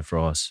potato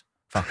fries.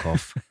 Fuck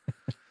off.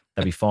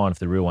 They'd be fine if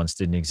the real ones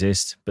didn't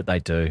exist, but they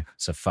do,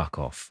 so fuck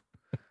off.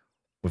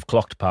 We've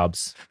clocked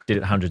pubs, did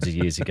it hundreds of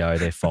years ago.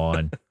 They're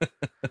fine.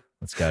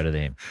 Let's go to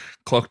them.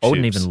 Clocked I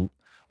wouldn't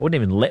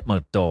even let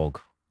my dog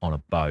on a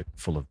boat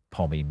full of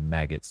pommy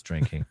maggots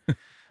drinking.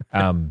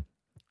 The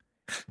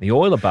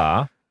Oiler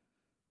Bar,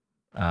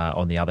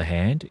 on the other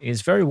hand,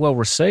 is very well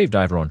received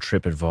over on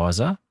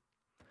TripAdvisor,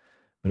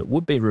 but it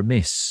would be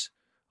remiss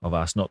of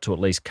us not to at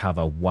least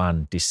cover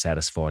one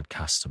dissatisfied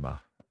customer.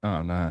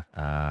 Oh,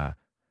 no.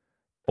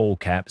 All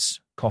caps,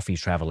 coffee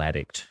travel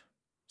addict.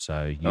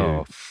 So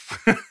you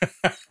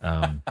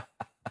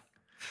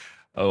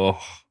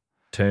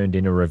turned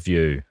in a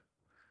review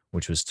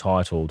which was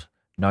titled,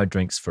 No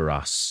Drinks for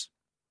Us.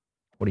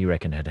 What do you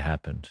reckon had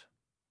happened?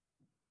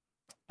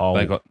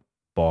 I'll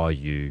buy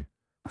you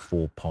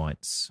 4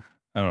 pints.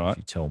 All right. If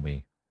you tell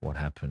me what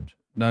happened.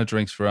 No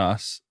drinks for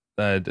us.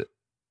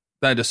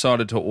 They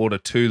decided to order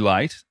too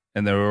late,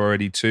 and there were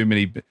already too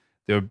many.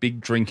 There were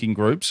big drinking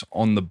groups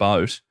on the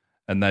boat,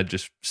 and they'd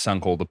just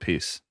sunk all the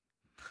piss.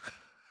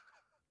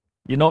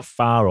 You're not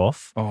far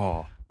off.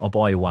 Oh, I'll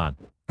buy you one.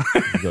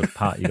 You got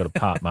to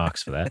part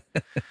marks for that.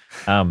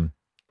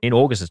 In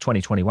August of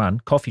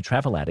 2021, Coffee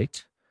Travel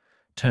Addict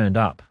turned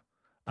up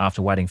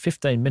after waiting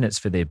 15 minutes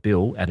for their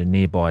bill at a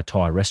nearby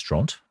Thai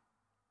restaurant.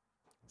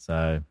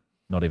 So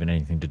not even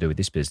anything to do with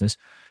this business.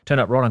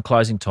 Turned up right on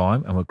closing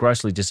time and were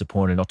grossly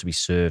disappointed not to be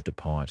served a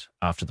pint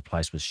after the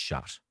place was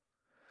shut.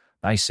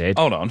 They said...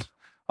 Hold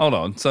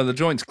on. So the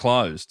joint's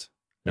closed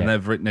and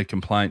they've written a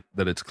complaint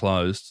that it's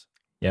closed.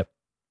 Yep.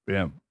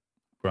 Yeah.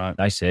 Right.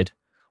 They said,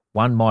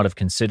 One might have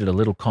considered a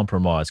little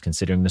compromise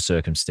considering the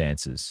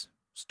circumstances.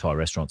 It's Thai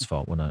restaurant's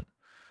fault, wasn't it?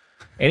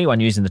 Anyone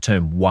using the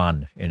term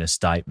one in a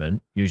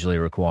statement usually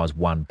requires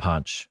one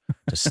punch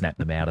to snap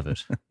them out of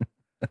it.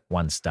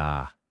 1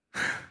 star,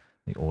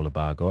 the Orla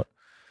Bar got.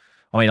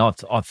 I mean,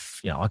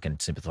 I can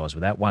sympathise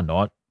with that. One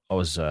night, I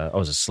was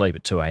asleep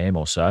at 2 a.m.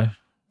 or so.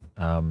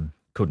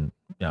 Couldn't,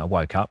 I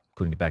woke up,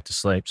 couldn't get back to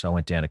sleep, so I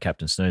went down to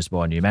Captain Snooze to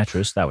buy a new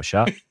mattress. They were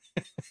shut.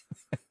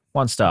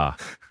 1 star.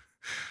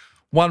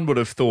 One would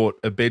have thought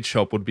a bed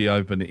shop would be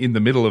open in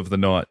the middle of the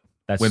night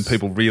when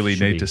people really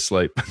need to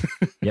sleep.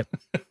 Yep.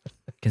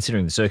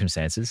 Considering the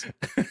circumstances,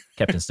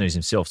 Captain Snooze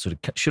himself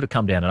should have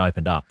come down and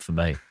opened up for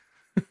me.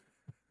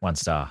 1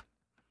 star.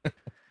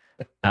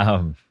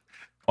 I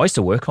used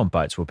to work on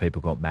boats where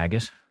people got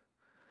maggot.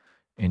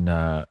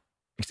 It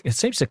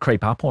seems to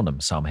creep up on them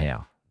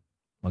somehow.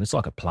 Like it's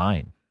like a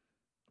plane.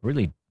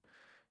 Really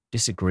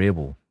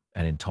disagreeable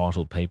and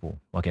entitled people,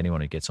 like anyone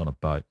who gets on a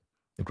boat.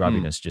 The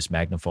grubbiness just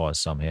magnifies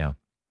somehow.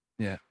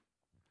 Yeah.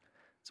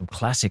 Some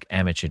classic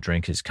amateur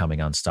drinkers coming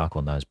unstuck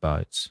on those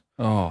boats.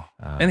 Oh,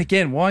 and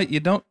again,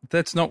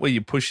 that's not where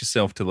you push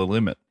yourself to the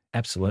limit.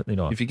 Absolutely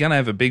not. If you're going to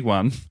have a big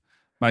one,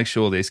 make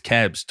sure there's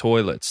cabs,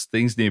 toilets,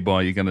 things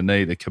nearby. You're going to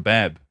need a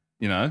kebab,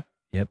 Yep.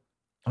 I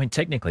mean,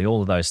 technically, all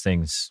of those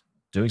things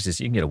do exist.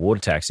 You can get a water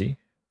taxi.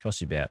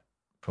 Costs you about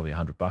probably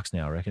 $100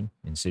 now, I reckon,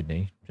 in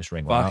Sydney. Just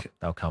ring one up.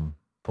 They'll come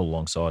pull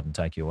alongside and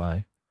take you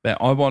away. But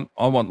I want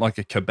like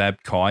a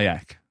kebab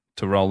kayak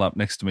to roll up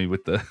next to me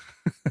with the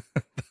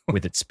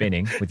with it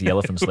spinning, with the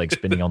elephant's leg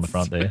spinning on the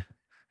front there.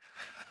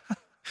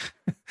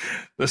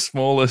 The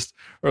smallest,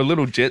 or a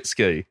little jet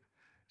ski.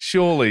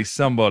 Surely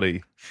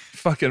somebody,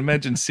 fucking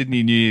imagine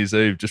Sydney New Year's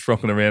Eve just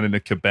rocking around in a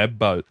kebab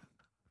boat,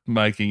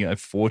 making a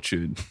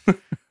fortune.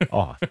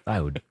 Oh,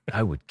 they would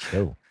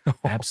kill,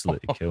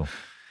 absolutely kill.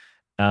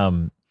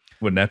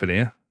 Wouldn't happen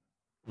here.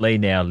 Lee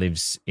now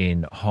lives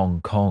in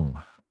Hong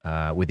Kong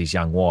with his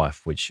young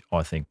wife, which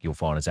I think you'll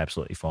find is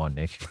absolutely fine,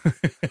 Nick.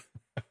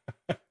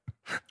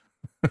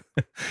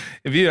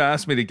 If you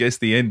asked me to guess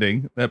the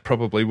ending, that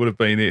probably would have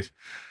been it.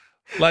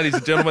 Ladies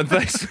and gentlemen,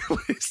 thanks for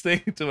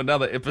listening to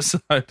another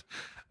episode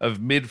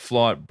of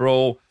Mid-Flight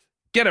Brawl.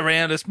 Get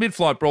around us,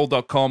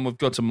 midflightbrawl.com. We've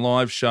got some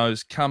live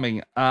shows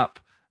coming up.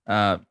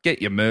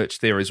 Get your merch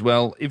there as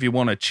well. If you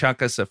want to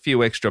chuck us a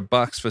few extra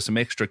bucks for some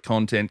extra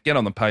content, get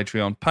on the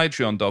Patreon,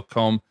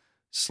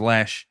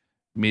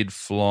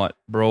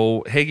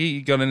 patreon.com/midflightbrawl. Heggy,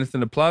 you got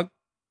anything to plug?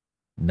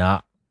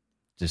 Nah,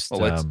 just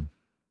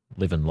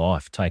living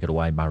life. Take it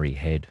away, Murray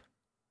Head.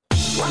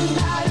 One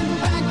night in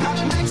Bangkok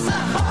makes a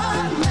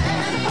hard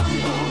man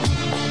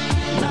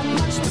humble. Not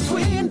much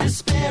between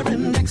despair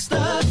and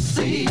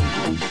ecstasy.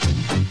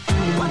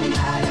 One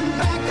night in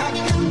Bangkok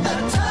and the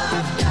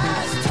tough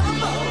guys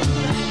tumble.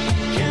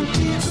 Can't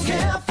be too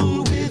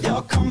careful with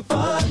your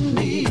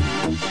company. I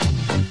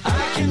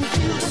can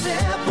feel the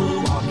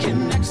devil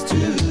walking next to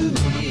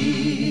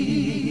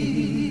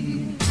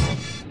me.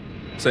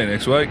 See you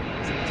next week.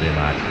 See you,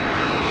 mate.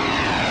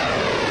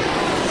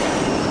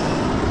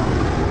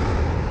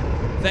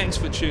 Thanks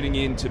for tuning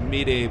in to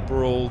Mid-Air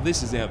Brawl.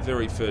 This is our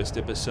very first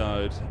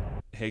episode.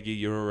 Heggy,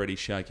 you're already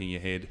shaking your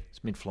head.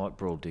 It's Mid-Flight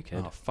Brawl,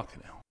 dickhead. Oh,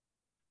 fucking hell.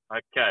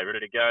 Okay, ready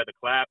to go. The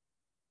clap.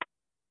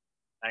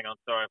 Hang on,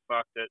 sorry, I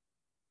fucked it.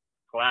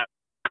 Clap.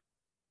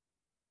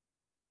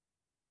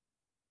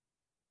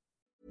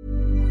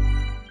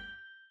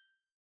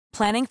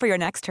 Planning for your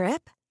next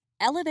trip?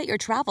 Elevate your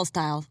travel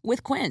style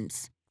with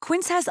Quince.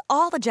 Quince has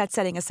all the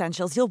jet-setting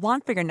essentials you'll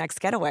want for your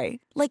next getaway,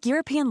 like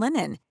European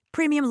linen,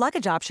 premium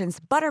luggage options,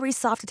 buttery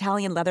soft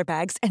Italian leather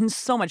bags, and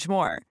so much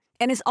more.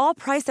 And is all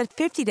priced at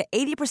 50 to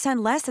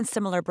 80% less than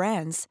similar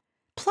brands.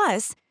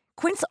 Plus,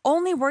 Quince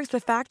only works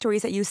with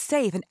factories that use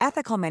safe and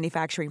ethical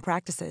manufacturing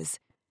practices.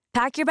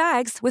 Pack your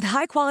bags with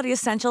high-quality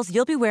essentials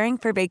you'll be wearing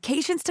for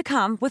vacations to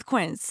come with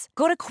Quince.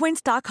 Go to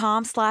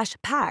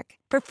quince.com/pack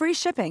for free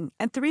shipping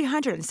and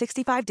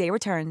 365-day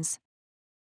returns.